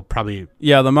manga, you'll probably...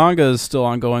 Yeah, the manga is still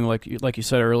ongoing, like you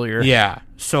said earlier. Yeah.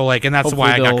 So, like, and that's Hopefully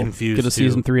why I got they'll confused, get a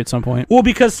season 3 at some point. Well,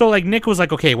 because, so, like, Nick was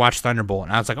like, okay, watch Thunderbolt.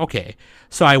 And I was like, okay.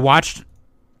 So I watched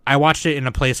it in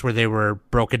a place where they were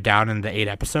broken down into 8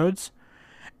 episodes.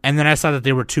 And then I saw that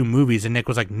there were 2 movies, and Nick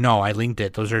was like, no, I linked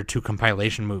it. Those are 2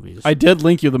 compilation movies. I did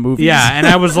link you the movies. Yeah, and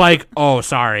I was like, oh,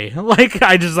 sorry. Like,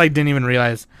 I just, like, didn't even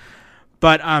realize.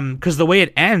 But, because the way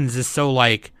it ends is so,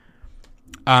 like...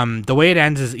 the way it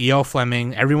ends is E.O.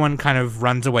 Fleming, everyone kind of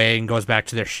runs away and goes back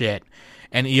to their shit.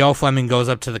 And E.O. Fleming goes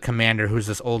up to the commander, who's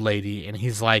this old lady, and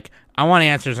he's like, I want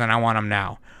answers and I want them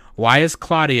now. Why is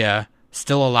Claudia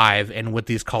still alive and with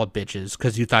these cult bitches?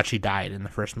 Because you thought she died in the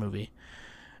first movie.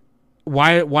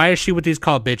 Why is she with these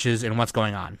cult bitches and what's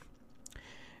going on?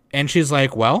 And she's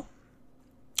like, well,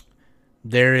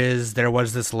 there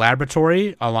was this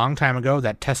laboratory a long time ago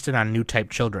that tested on new type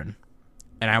children.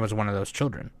 And I was one of those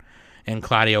children. And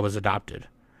Claudia was adopted,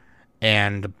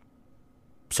 and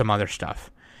some other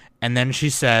stuff. And then she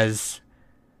says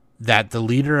that the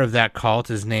leader of that cult,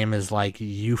 his name is like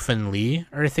Yufan Lee,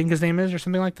 or I think his name is, or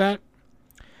something like that.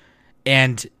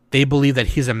 And they believe that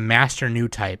he's a master new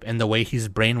type, and the way he's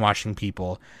brainwashing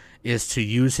people is to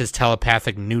use his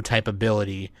telepathic new type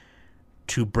ability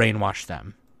to brainwash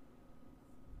them.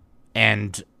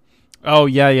 And oh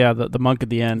yeah, the monk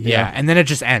at the end. Yeah, and then it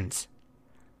just ends.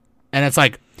 And it's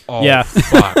like, oh, yeah.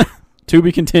 fuck. To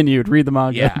be continued. Read the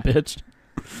manga, Yeah. bitch.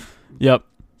 Yep.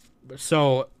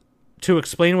 So, to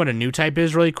explain what a new type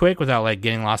is really quick without, like,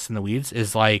 getting lost in the weeds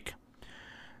is, like,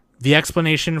 the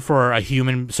explanation for a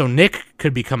human... So, Nick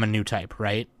could become a new type,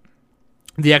 right?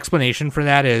 The explanation for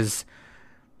that is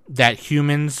that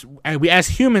humans... As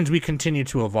humans, we continue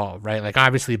to evolve, right? Like,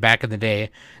 obviously, back in the day,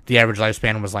 the average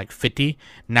lifespan was, like, 50.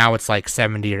 Now it's, like,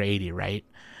 70 or 80, right?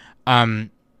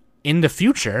 In the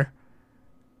future...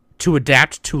 To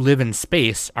adapt to live in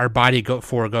space, our body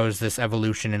foregoes this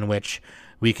evolution in which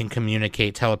we can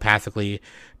communicate telepathically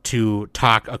to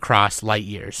talk across light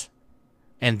years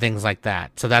and things like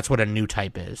that. So that's what a new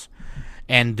type is.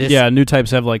 And this, yeah, new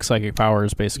types have like psychic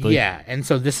powers, basically. Yeah, and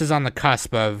so this is on the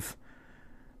cusp of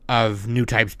new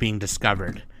types being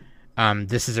discovered.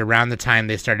 This is around the time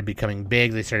they started becoming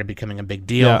big. They started becoming a big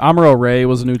deal. Yeah, Amuro Ray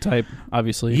was a new type,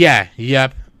 obviously. Yeah,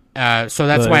 yep. So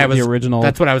that's why I was. The original.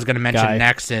 That's what I was going to mention guy.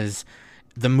 next is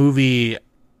the movie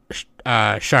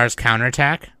Char's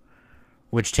Counterattack,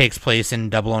 which takes place in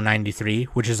 0093,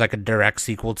 which is like a direct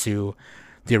sequel to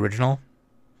the original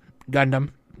Gundam.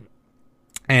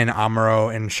 And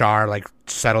Amuro and Char like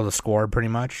settle the score pretty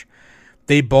much.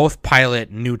 They both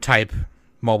pilot new type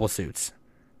mobile suits,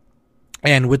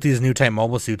 and with these new type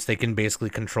mobile suits, they can basically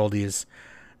control these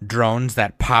drones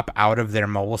that pop out of their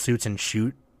mobile suits and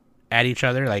shoot at each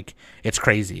other. Like, it's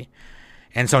crazy.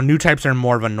 And so new types are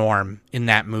more of a norm in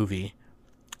that movie.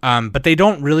 But they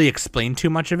don't really explain too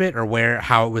much of it or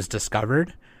how it was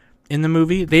discovered in the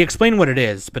movie. They explain what it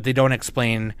is, but they don't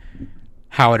explain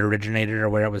how it originated or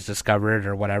where it was discovered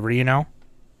or whatever, you know?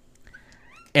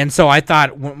 And so I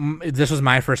thought, this was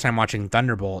my first time watching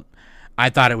Thunderbolt, I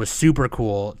thought it was super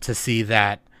cool to see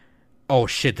that, oh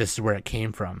shit, this is where it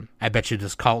came from. I bet you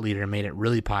this cult leader made it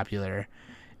really popular.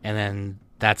 And then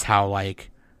that's how,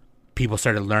 like, people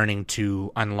started learning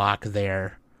to unlock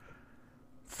their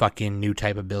fucking new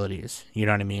type abilities. You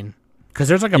know what I mean? Because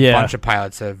there's like a bunch of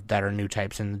pilots that are new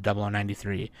types in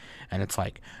 0093, and it's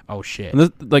like, oh shit.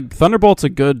 And like Thunderbolt's a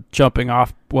good jumping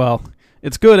off. Well,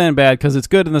 it's good and bad because it's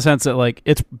good in the sense that like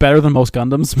it's better than most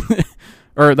Gundams,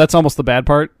 or that's almost the bad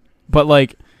part. But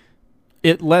like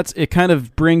it kind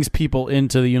of brings people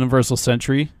into the Universal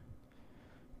Century.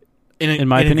 In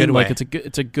my opinion, like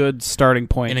it's a good starting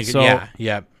point.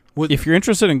 Yeah. If you're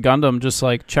interested in Gundam, just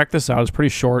like check this out. It's pretty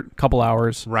short, couple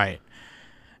hours. Right.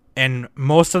 And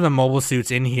most of the mobile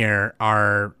suits in here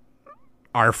are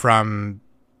from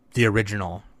the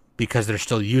original because they're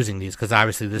still using these. Because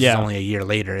obviously this is only a year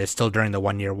later. It's still during the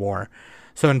 1 year war.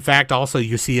 So in fact, also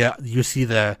you see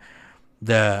the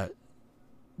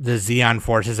Zeon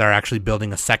forces are actually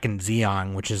building a second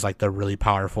Zeon, which is like the really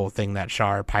powerful thing that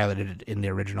Char piloted in the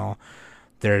original.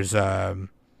 There's mini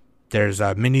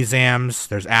Zams,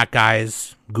 there's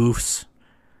At-Guys, Goofs,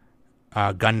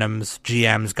 Gundams,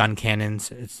 GMs, gun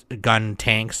cannons, it's gun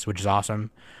tanks, which is awesome.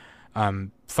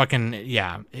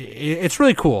 It's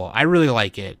really cool. I really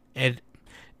like it.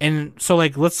 And so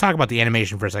like let's talk about the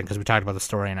animation for a second because we talked about the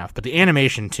story enough. But the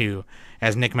animation too,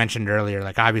 as Nick mentioned earlier,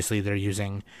 like obviously they're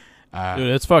using. Dude,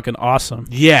 it's fucking awesome.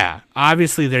 Yeah,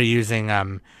 obviously they're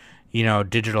using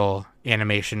digital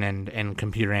animation and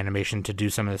computer animation to do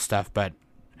some of this stuff, but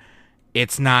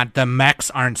it's not, the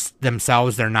mechs aren't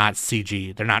themselves, they're not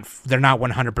CG. They're not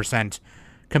 100%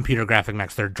 computer graphic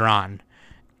mechs. They're drawn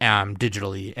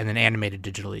digitally and then animated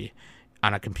digitally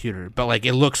on a computer. But like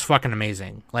it looks fucking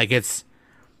amazing. Like it's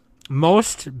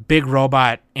most big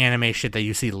robot anime shit that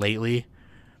you see lately,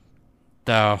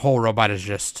 the whole robot is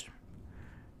just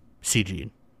CG.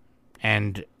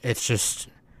 And it's just,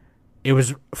 it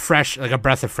was fresh, like a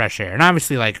breath of fresh air. And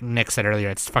obviously, like Nick said earlier,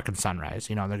 it's fucking Sunrise.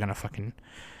 You know, they're going to fucking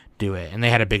do it. And they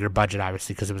had a bigger budget,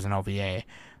 obviously, because it was an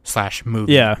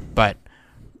OVA/movie. Yeah. But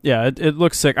yeah, it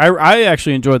looks sick. I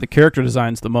actually enjoyed the character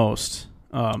designs the most.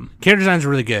 Character designs are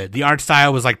really good. The art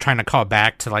style was like trying to call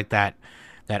back to like that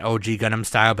OG Gundam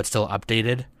style, but still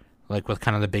updated, like with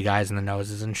kind of the big eyes and the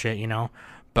noses and shit, you know?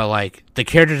 But like the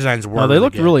character designs were they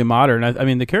looked good. really modern. I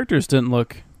mean, the characters didn't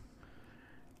look,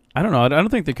 I don't know. I don't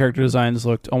think the character designs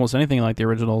looked almost anything like the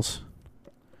originals.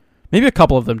 Maybe a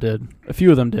couple of them did. A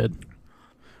few of them did.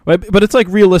 But it's like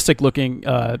realistic looking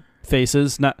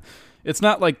faces. It's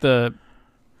not like the,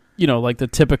 like the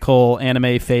typical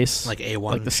anime face, like A1,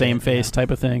 like the same face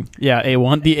type of thing. Yeah,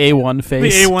 A1, the A1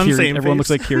 face. The A1 same everyone face. looks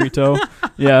like Kirito.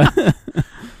 Yeah.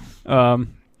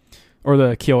 Or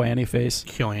the KyoAni face.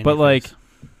 But like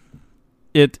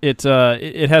it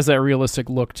has that realistic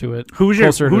look to it. Who's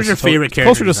your favorite character?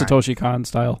 Closer to design? Satoshi Kon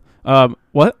style.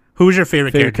 What? Who's your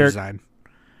favorite character design?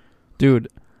 Dude,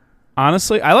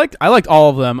 honestly, I liked all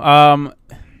of them.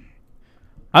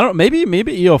 I don't. Maybe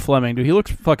Eo Fleming, dude. He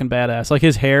looks fucking badass. Like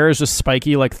his hair is just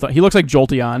spiky. Like he looks like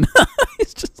Jolteon.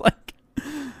 He's just like,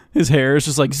 his hair is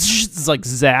just like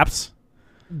zaps.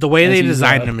 The way they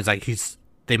designed him is like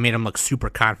they made him look super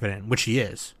confident, which he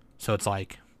is. So it's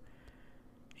like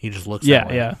he just looks. that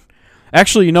way. Yeah.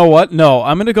 Actually, you know what? No,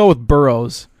 I'm gonna go with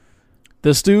Burroughs.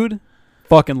 This dude,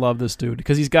 fucking love this dude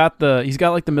because he's got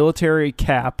like the military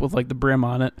cap with like the brim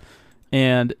on it,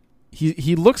 and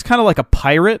he looks kind of like a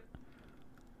pirate.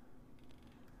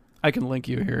 I can link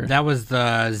you here. That was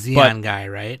the Zeon guy,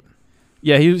 right?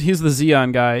 Yeah, he's the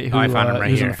Zeon guy who I found him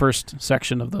right who's here. in the first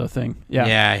section of the thing. Yeah,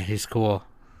 yeah, he's cool.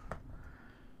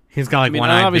 He's got like one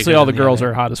eye. Obviously, all the girls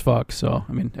are hot as fuck. So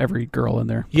I mean, every girl in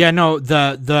there. Yeah, no,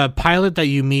 the pilot that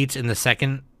you meet in the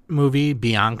second movie,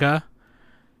 Bianca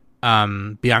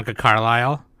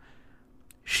Carlisle.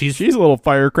 She's a little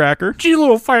firecracker. She's a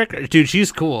little firecracker, dude.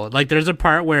 She's cool. Like, there's a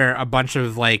part where a bunch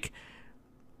of like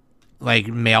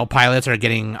male pilots are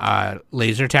getting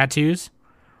laser tattoos,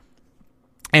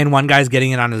 and one guy's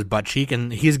getting it on his butt cheek,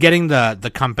 and he's getting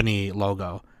the company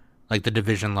logo, like the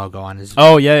division logo on his.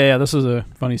 Oh yeah. This is a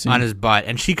funny scene on his butt,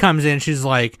 and she comes in. She's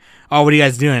like, "Oh, what are you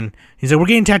guys doing?" He's like, "We're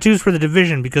getting tattoos for the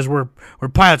division because we're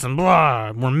pilots and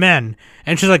blah, we're men."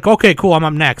 And she's like, "Okay, cool, I'm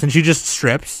up next." And she just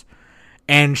strips.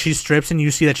 And she strips, and you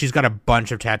see that she's got a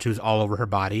bunch of tattoos all over her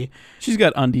body. She's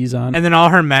got undies on. And then all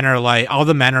the men are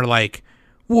like,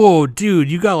 "Whoa,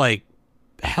 dude, you got like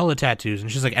hella tattoos.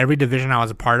 And she's like, every division I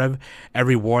was a part of,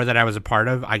 every war that I was a part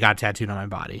of, I got tattooed on my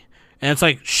body. And it's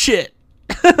like, shit.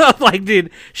 Like, dude,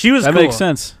 she was That cool. makes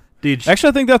sense. Dude, Actually,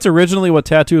 I think that's originally what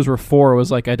tattoos were for, was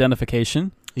like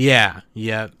identification. yeah.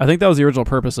 I think that was the original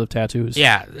purpose of tattoos.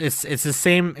 Yeah, it's the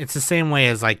same way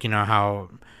as, like, you know, how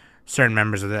certain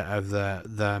members of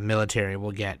the military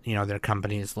will get, you know, their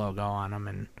company's logo on them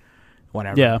and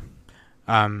whatever. Yeah.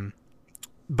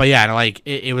 But yeah, like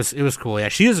it was cool. Yeah,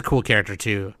 she is a cool character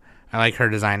too. I like her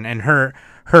design, and her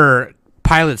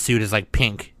pilot suit is like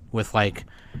pink with like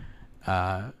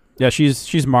Yeah,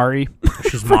 she's Mari.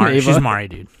 she's From Mari. Ava. She's Mari,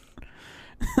 dude.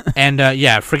 And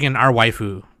yeah, freaking our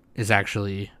waifu is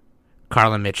actually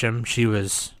Carla Mitchum.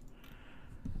 She's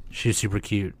super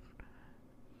cute,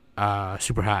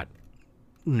 super hot,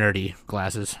 nerdy,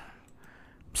 glasses,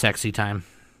 sexy time,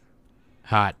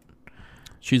 hot.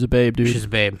 She's a babe, dude. She's a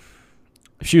babe.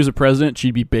 If she was a president,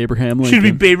 she'd be Abraham Lincoln.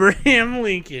 She'd be Abraham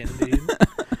Lincoln, dude.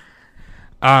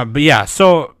 But yeah,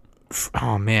 so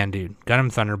oh man, dude,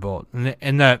 Gundam Thunderbolt,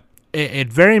 and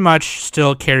it very much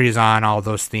still carries on all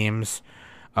those themes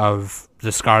of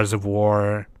the Scars of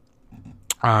War.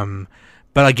 But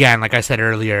again, like I said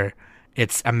earlier,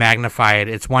 it's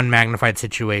one magnified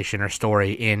situation or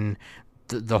story in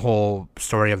the whole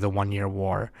story of the 1 year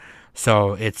war.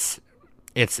 So it's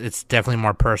definitely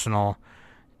more personal.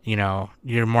 You know,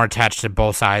 you're more attached to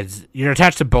both sides. You're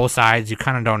attached to both sides. You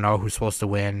kind of don't know who's supposed to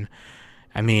win.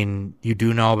 I mean, you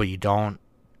do know, but you don't.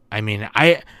 I mean,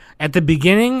 at the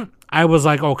beginning, I was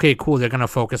like, okay, cool. They're going to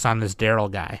focus on this Daryl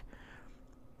guy.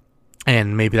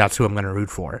 And maybe that's who I'm going to root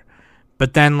for.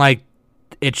 But then, like,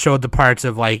 it showed the parts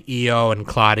of, like, EO and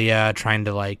Claudia trying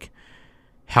to, like,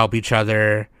 help each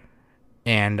other.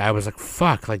 And I was like,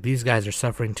 fuck, like, these guys are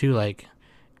suffering too. Like,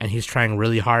 and he's trying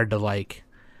really hard to, like,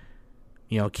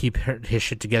 you know, keep his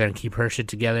shit together and keep her shit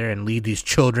together and lead these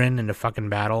children into fucking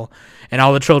battle. And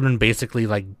all the children basically,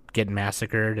 like, get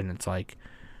massacred. And it's like,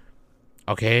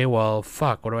 okay, well,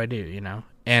 fuck, what do I do, you know?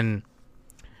 And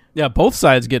Yeah, both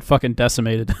sides get fucking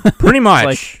decimated. pretty much,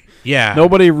 like, yeah.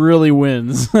 Nobody really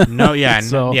wins. No, yeah,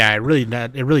 So- yeah, it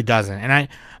really doesn't. And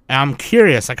I'm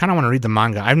curious. I kind of want to read the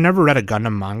manga. I've never read a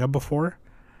Gundam manga before,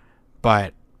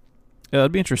 but Yeah,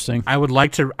 that'd be interesting. I would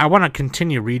like to. I want to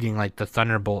continue reading, like, the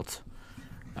Thunderbolt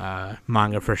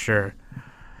manga for sure.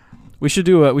 We should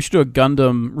do a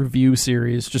Gundam review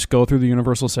series. Just go through the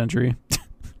Universal Century.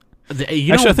 You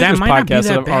Actually, I know, think that there's might not be podcasts that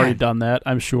that have already bad. done that.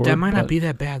 I'm sure That might not but- be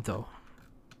that bad though,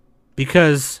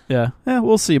 because Yeah,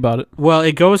 we'll see about it. well,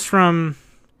 it goes from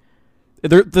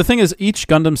The thing is, each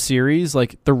Gundam series,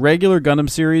 like the regular Gundam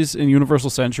series in Universal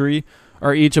Century,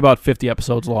 are each about 50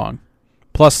 episodes long.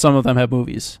 Plus, some of them have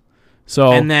movies.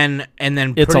 So and then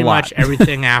it's pretty a much lot.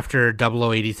 everything after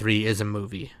 0083 is a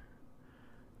movie.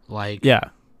 Like yeah,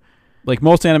 like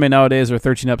most anime nowadays are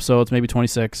 13 episodes, maybe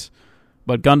 26,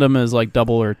 but Gundam is like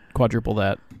double or quadruple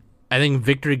that. I think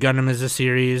Victory Gundam is a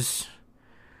series.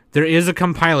 There is a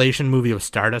compilation movie of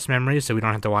Stardust Memories, so we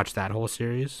don't have to watch that whole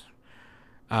series.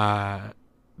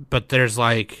 But there's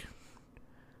like,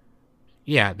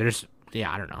 I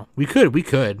don't know. We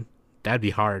could. That'd be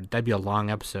hard. That'd be a long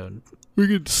episode. We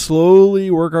could slowly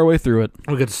work our way through it.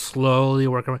 We could slowly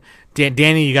work our way.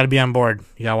 Danny, you got to be on board.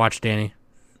 You got to watch Danny.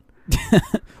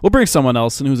 We'll bring someone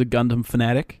else in who's a Gundam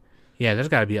fanatic. Yeah, there's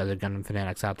got to be other Gundam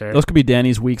fanatics out there. Those could be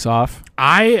Danny's weeks off.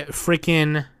 I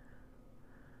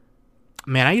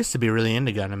used to be really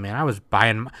into Gundam, man. I was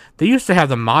buying. They used to have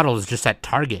the models just at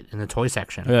Target in the toy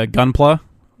section. Gunpla?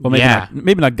 Well, maybe Yeah.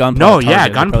 maybe not Gunpla. No, at yeah,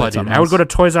 Target, probably Gunpla, dude. something I would else. go to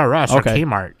Toys R Us Okay. or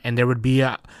Kmart, and there would be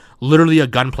literally a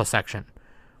Gunpla section.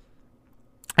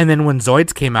 And then when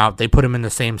Zoids came out, they put them in the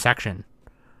same section.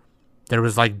 There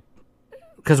was like,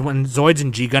 because when Zoids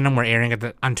and G Gundam were airing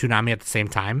on Toonami at the same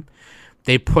time,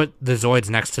 they put the Zoids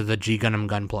next to the G Gundam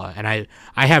Gunpla. And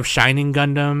I have Shining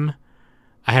Gundam,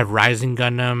 I have Rising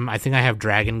Gundam, I think I have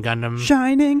Dragon Gundam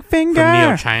Shining from Finger.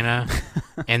 Neo China.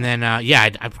 And then you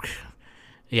had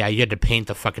to paint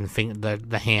the fucking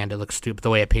the hand. It looks stupid. The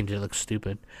way I painted it looks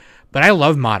stupid. But I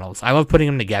love models. I love putting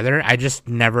them together. I just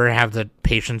never have the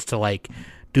patience to like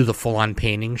do the full on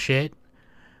painting shit.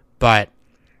 But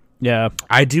Yeah,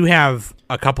 I do have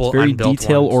a couple very unbuilt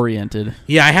detail ones. oriented.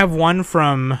 Yeah, I have one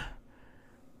from.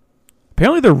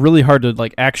 Apparently, they're really hard to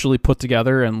like actually put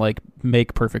together and like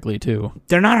make perfectly too.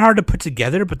 They're not hard to put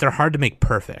together, but they're hard to make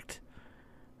perfect.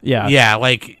 Yeah, Yeah,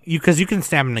 like because you can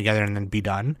snap them together and then be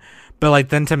done. But like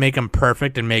then to make them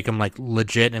perfect and make them like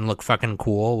legit and look fucking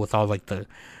cool with all like the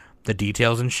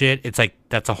details and shit, it's like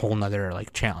that's a whole nother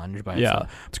like challenge by Yeah,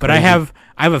 itself. it's But crazy. I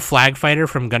have a flag fighter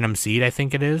from Gundam Seed, I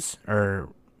think it is, or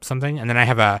something, and then I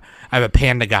have a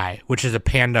panda guy, which is a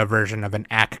panda version of an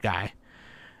Ak guy,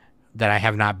 that I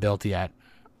have not built yet.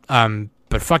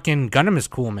 But fucking Gundam is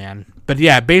cool, man. But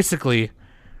yeah, basically,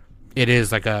 it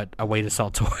is like a way to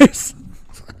sell toys.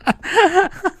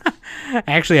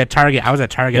 Actually, at Target, I was at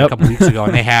Target a couple weeks ago,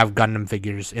 and they have Gundam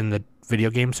figures in the video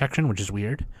game section, which is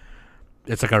weird.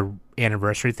 It's like a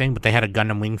anniversary thing, but they had a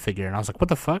Gundam Wing figure, and I was like, what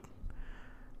the fuck?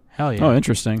 Hell yeah. Oh,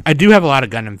 interesting. I do have a lot of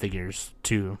Gundam figures,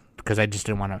 too, because I just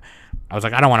didn't want to... I was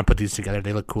like, I don't want to put these together.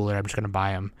 They look cooler. I'm just going to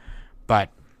buy them. But,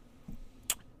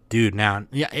 dude, now...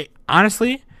 Yeah,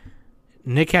 honestly,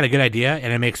 Nick had a good idea,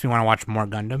 and it makes me want to watch more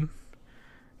Gundam.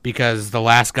 Because the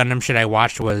last Gundam shit I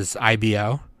watched was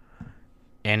IBO,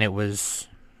 and it was...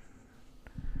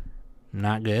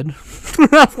 not good.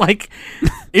 Like,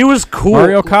 it was cool.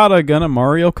 Mario Kata,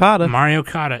 Mario Kata. Mario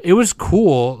Kata. It was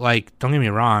cool. Like, don't get me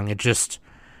wrong. It just...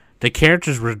 The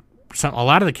characters were... a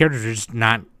lot of the characters were just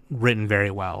not written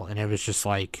very well. And it was just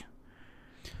like...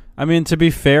 I mean, to be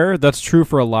fair, that's true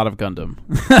for a lot of Gundam.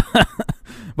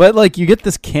 But, like, you get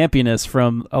this campiness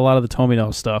from a lot of the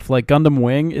Tomino stuff. Like, Gundam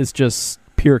Wing is just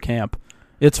pure camp.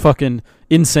 It's fucking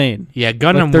insane. Yeah,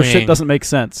 Gundam Wing... Their shit doesn't make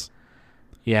sense.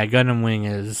 Yeah, Gundam Wing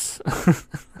is...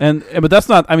 but that's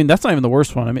not... I mean, that's not even the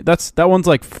worst one. I mean, that one's,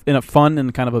 like, in a fun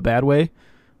and kind of a bad way.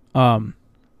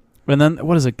 And then,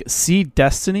 what is it? Seed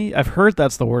Destiny? I've heard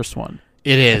that's the worst one.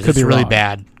 It is. It's really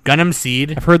bad. Gundam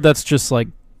Seed. I've heard that's just, like,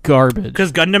 garbage.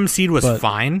 Because Gundam Seed was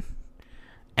fine.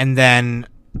 And then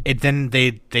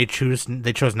they chose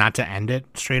not to end it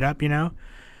straight up, you know?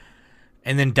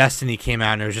 And then Destiny came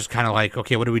out, and it was just kind of like,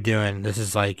 okay, what are we doing? This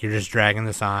is like, you're just dragging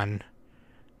this on.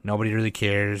 Nobody really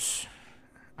cares.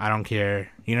 I don't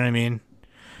care. You know what I mean?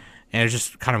 And it's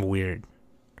just kind of weird.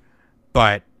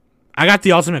 But I got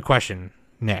the ultimate question,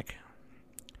 Nick.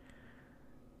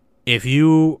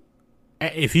 Okay,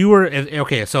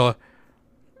 so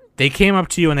they came up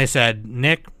to you and they said,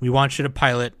 Nick, we want you to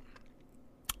pilot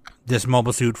this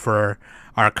mobile suit for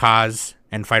our cause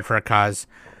and fight for our cause.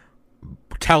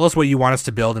 Tell us what you want us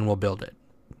to build and we'll build it.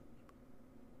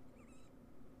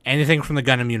 Anything from the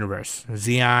Gundam universe.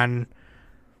 Zeon,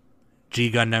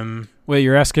 G Gundam. Wait,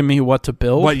 you're asking me what to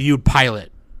build? What you'd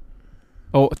pilot.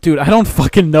 Oh, dude, I don't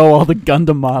fucking know all the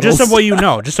Gundam models. Just of what you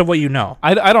know.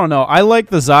 I don't know. I like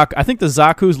the Zaku. I think the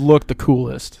Zaku's look the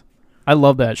coolest. I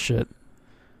love that shit.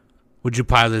 Would you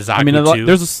pilot the Zaku I mean, too?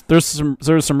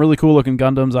 there's some really cool looking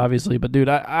Gundams, obviously, but dude,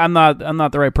 I'm not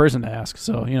the right person to ask.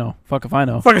 So fuck if I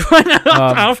know. Fuck if I know.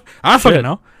 I don't fucking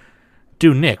know.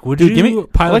 Dude, Nick, would you give me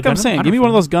pilot? Like I'm saying, give me one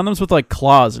of those Gundams with like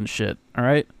claws and shit. All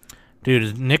right,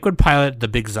 dude. Nick would pilot the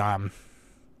Big Zom.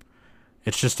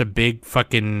 It's just a big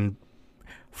fucking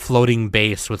floating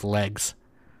base with legs,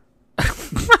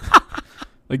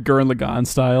 like Gurren Lagann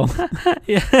style.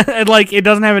 Yeah, and like it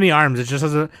doesn't have any arms. It just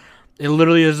has it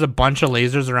literally has a bunch of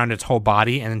lasers around its whole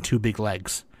body and then two big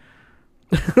legs.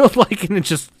 Like, and it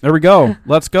just there we go.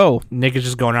 Let's go. Nick is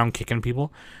just going around kicking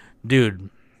people, dude.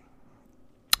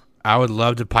 I would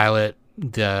love to pilot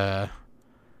the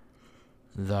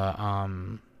Crossbone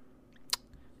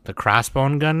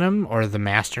Gundam or the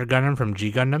Master Gundam from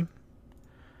G Gundam.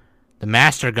 The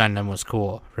Master Gundam was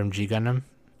cool from G Gundam.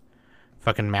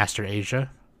 Fucking Master Asia.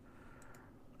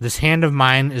 This hand of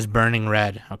mine is burning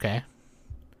red, okay?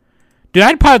 Dude,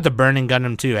 I'd pilot the Burning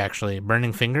Gundam too, actually.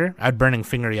 Burning Finger? I'd Burning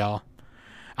Finger y'all.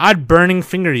 I'd Burning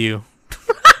Finger you.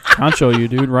 Concho you,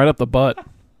 dude, right up the butt.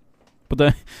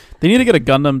 But they need to get a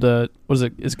Gundam to, what is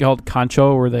it? It's called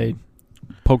Concho, where they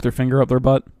poke their finger up their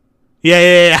butt.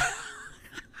 Yeah.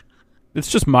 It's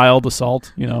just mild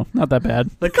assault, not that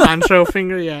bad. The Concho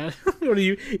finger, yeah. What do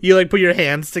you like put your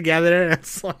hands together? And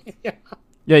it's like, yeah.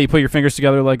 Yeah, you put your fingers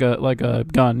together like a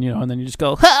gun, and then you just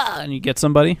go, ha, and you get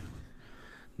somebody.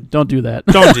 Don't do that.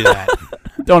 Don't do that.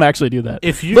 Don't actually do that.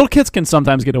 If little kids can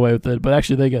sometimes get away with it, but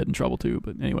actually they get in trouble too.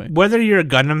 But anyway, whether you're a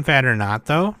Gundam fan or not,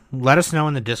 though, let us know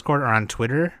in the Discord or on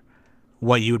Twitter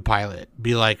what you would pilot.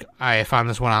 Be like, I found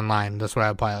this one online. That's what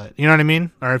I would pilot. You know what I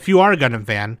mean? Or if you are a Gundam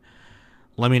fan,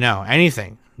 let me know.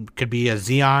 Anything. Could be a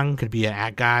Zeon. Could be an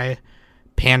At guy,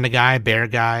 Panda guy, Bear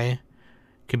guy.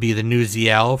 Could be the new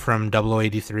ZL from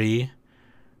 0083.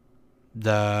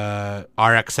 The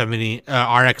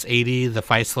RX-80, the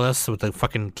Faceless with the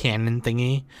fucking cannon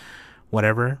thingy,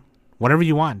 whatever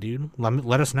you want, dude.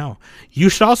 Let us know. You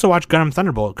should also watch Gundam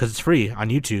Thunderbolt because it's free on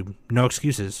YouTube. No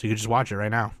excuses. You can just watch it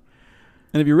right now.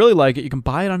 And if you really like it, you can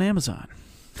buy it on Amazon.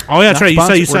 Oh yeah, that's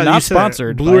right. You said not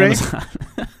sponsored. Blu-ray.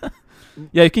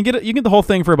 Yeah, you can get it. You can get the whole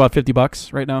thing for about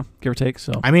 $50 right now, give or take.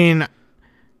 So I mean,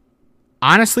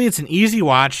 honestly, it's an easy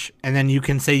watch, and then you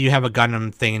can say you have a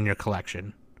Gundam thing in your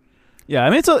collection. Yeah, I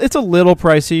mean it's a little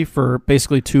pricey for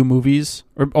basically two movies,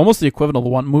 or almost the equivalent of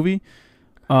one movie.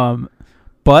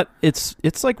 but it's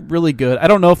like really good. I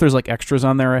don't know if there's like extras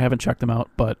on there. I haven't checked them out,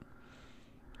 but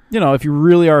if you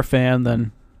really are a fan,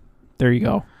 then there you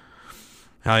go.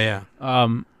 Hell yeah.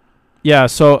 Yeah.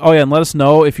 So and let us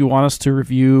know if you want us to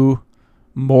review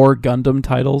more Gundam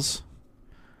titles,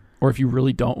 or if you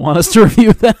really don't want us to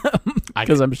review them,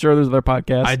 because I'm sure there's other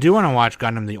podcasts. I do want to watch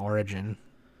Gundam: The Origin,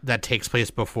 that takes place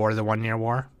before the 1 Year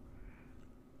War.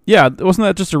 Yeah, wasn't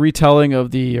that just a retelling of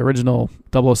the original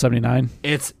 0079?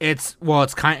 It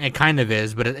kind of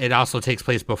is, but it also takes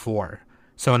place before.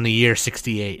 So in the year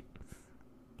 68.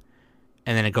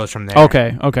 And then it goes from there.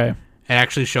 Okay. It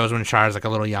actually shows when Char's like a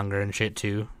little younger and shit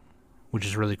too, which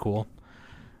is really cool.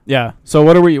 Yeah. So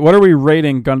what are we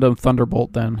rating Gundam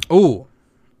Thunderbolt then? Ooh.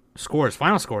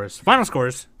 Final scores.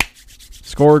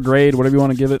 Score, grade, whatever you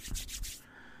want to give it.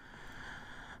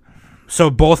 So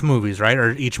both movies, right?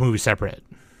 Or each movie separate?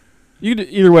 You can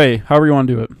do either way, however you want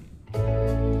to do it.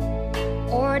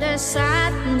 Or the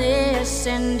sadness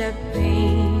and the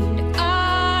pain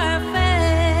are felt,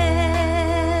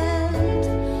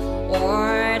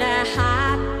 or the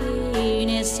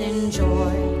happiness and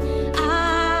joy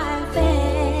I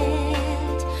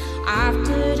felt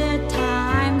after the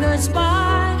time goes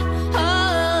by.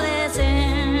 All is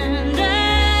in the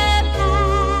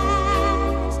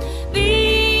past,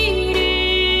 bittersweet,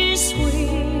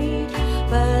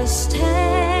 but still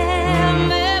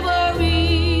memories.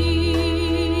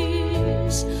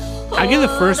 I give the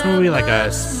first movie like I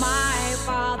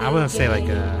wouldn't say like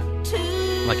an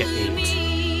 8,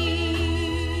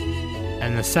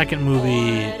 and the second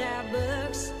movie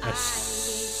a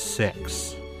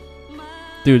 6.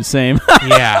 Dude, same.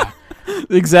 Yeah.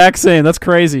 Exact same. That's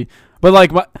crazy. But I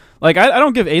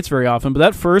don't give 8s very often, but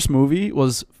that first movie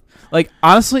was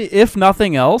honestly, if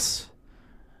nothing else,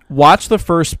 watch the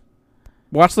first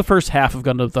half of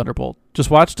Gundam Thunderbolt.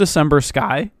 Just watch December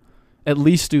Sky. At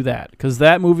least do that, because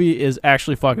that movie is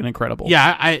actually fucking incredible.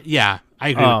 Yeah, I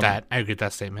agree with that. I agree with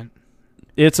that statement.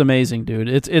 It's amazing, dude.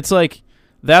 It's like,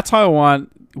 that's how I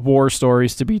want war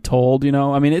stories to be told.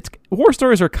 I mean, war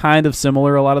stories are kind of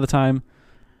similar a lot of the time.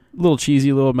 A little cheesy,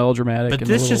 a little melodramatic. But and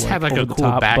this just had like a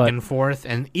cool back and forth,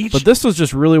 and But this was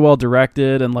just really well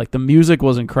directed, and the music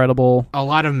was incredible. A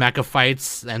lot of mecha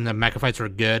fights, and the mecha fights were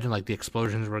good, and the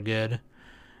explosions were good.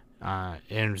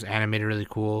 It was animated really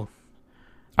cool.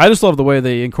 I just love the way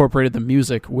they incorporated the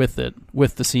music with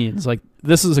the scenes.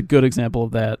 This is a good example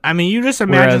of that. I mean, you just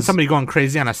imagine somebody going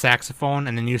crazy on a saxophone,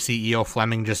 and then you see E.O.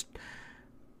 Fleming just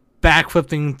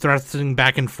backflipping, thrusting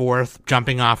back and forth,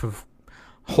 jumping off of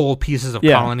whole pieces of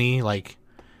colony.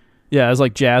 Yeah, as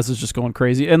jazz is just going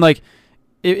crazy. And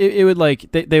it would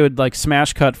they would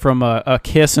smash cut from a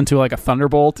kiss into a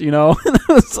thunderbolt,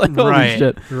 It's holy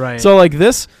shit. Right. So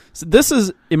this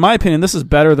is, in my opinion, this is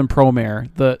better than Promare.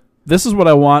 This is what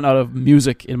I want out of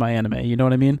music in my anime. You know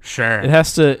what I mean? Sure. It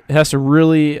has to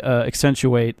really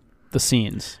accentuate the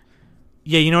scenes.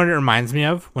 Yeah, you know what it reminds me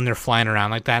of when they're flying around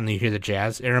like that and you hear the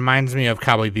jazz? It reminds me of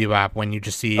Cowboy Bebop when you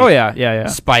just see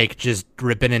Spike just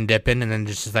ripping and dipping, and then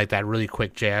just that really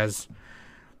quick jazz,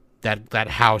 that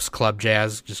house club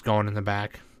jazz just going in the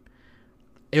back.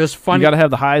 It was funny. You got to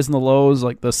have the highs and the lows,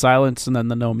 the silence and then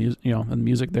the no music, and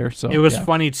music there. So it was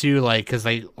funny too, because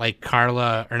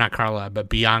Carla, or not Carla, but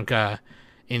Bianca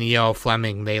and E.O.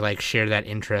 Fleming, they share that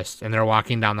interest, and they're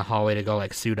walking down the hallway to go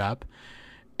suit up,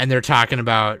 and they're talking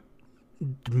about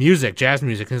music, jazz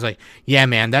music, and he's yeah,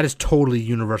 man, that is totally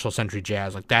universal century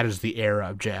jazz. That is the era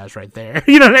of jazz right there.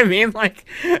 You know what I mean?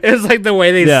 It's the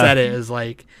way they said it is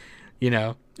it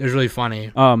was really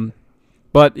funny.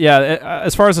 But yeah,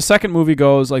 as far as the second movie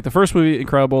goes, the first movie,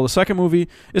 incredible. The second movie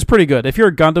is pretty good. If you're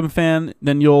a Gundam fan,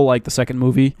 then you'll like the second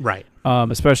movie. Right.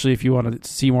 Especially if you want to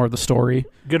see more of the story.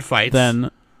 Good fights.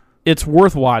 Then it's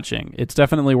worth watching. It's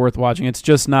definitely worth watching. It's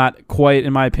just not quite,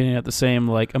 in my opinion, at the same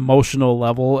emotional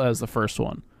level as the first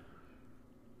one.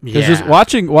 Because just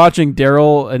watching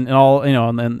Daryl and all,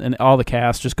 and all the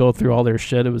cast just go through all their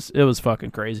shit, it was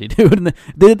fucking crazy, dude. And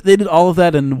they did all of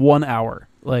that in 1 hour.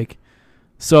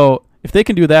 So if they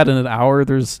can do that in an hour,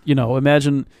 there's,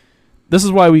 imagine, this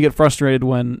is why we get frustrated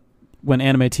when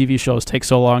anime TV shows take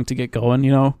so long to get going,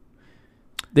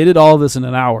 They did all of this in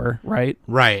an hour, right?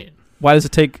 Right. Why does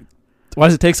it take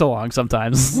so long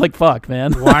sometimes? It's fuck,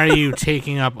 man. Why are you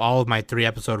taking up all of my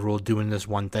 3-episode rule doing this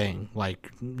one thing?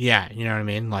 Yeah, you know what I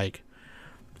mean?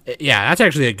 Yeah, that's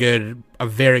actually a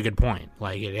very good point.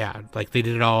 They did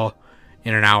it all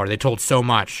in an hour. They told so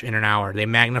much in an hour. They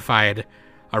magnified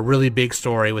a really big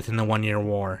story within the 1 Year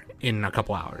War in a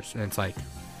couple hours. And it's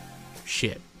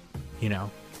shit,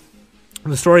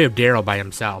 The story of Daryl by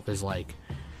himself is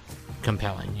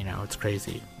compelling, it's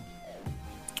crazy.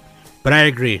 But I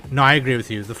agree. No, I agree with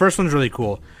you. The first one's really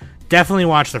cool. Definitely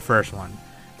watch the first one.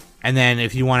 And then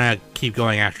if you want to keep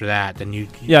going after that, then you...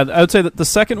 Yeah, I would say that the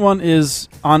second one is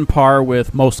on par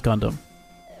with most Gundam.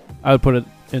 I would put it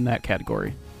in that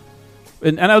category.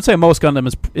 And I would say most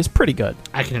Gundam is pretty good.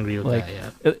 I can agree with Like,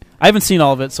 that, yeah. I haven't seen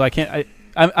all of it, so I can't...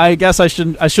 I guess I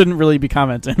shouldn't really be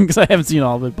commenting because I haven't seen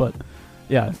all of it, but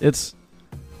yeah, it's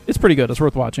pretty good. It's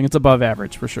worth watching. It's above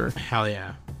average for sure. Hell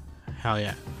yeah. Hell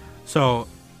yeah. So,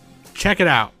 check it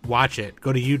out. Watch it.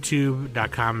 Go to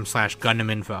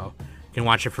youtube.com/GundamInfo. You can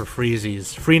watch it for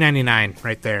freezies. Free 99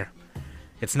 right there.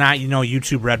 It's not,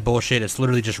 YouTube Red bullshit. It's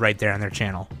literally just right there on their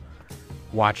channel.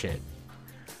 Watch it.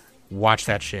 Watch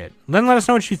that shit. Then let us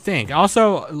know what you think.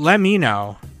 Also, let me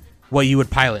know what you would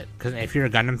pilot. Because if you're a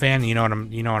Gundam fan, you know what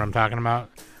I'm talking about.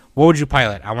 What would you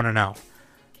pilot? I want to know.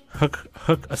 Hook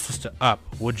a sister up,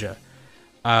 would you?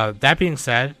 That being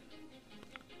said,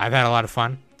 I've had a lot of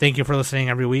fun. Thank you for listening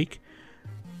every week.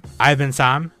 I've been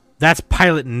Sam. That's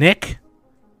Pilot Nick.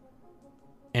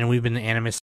 And we've been the Animus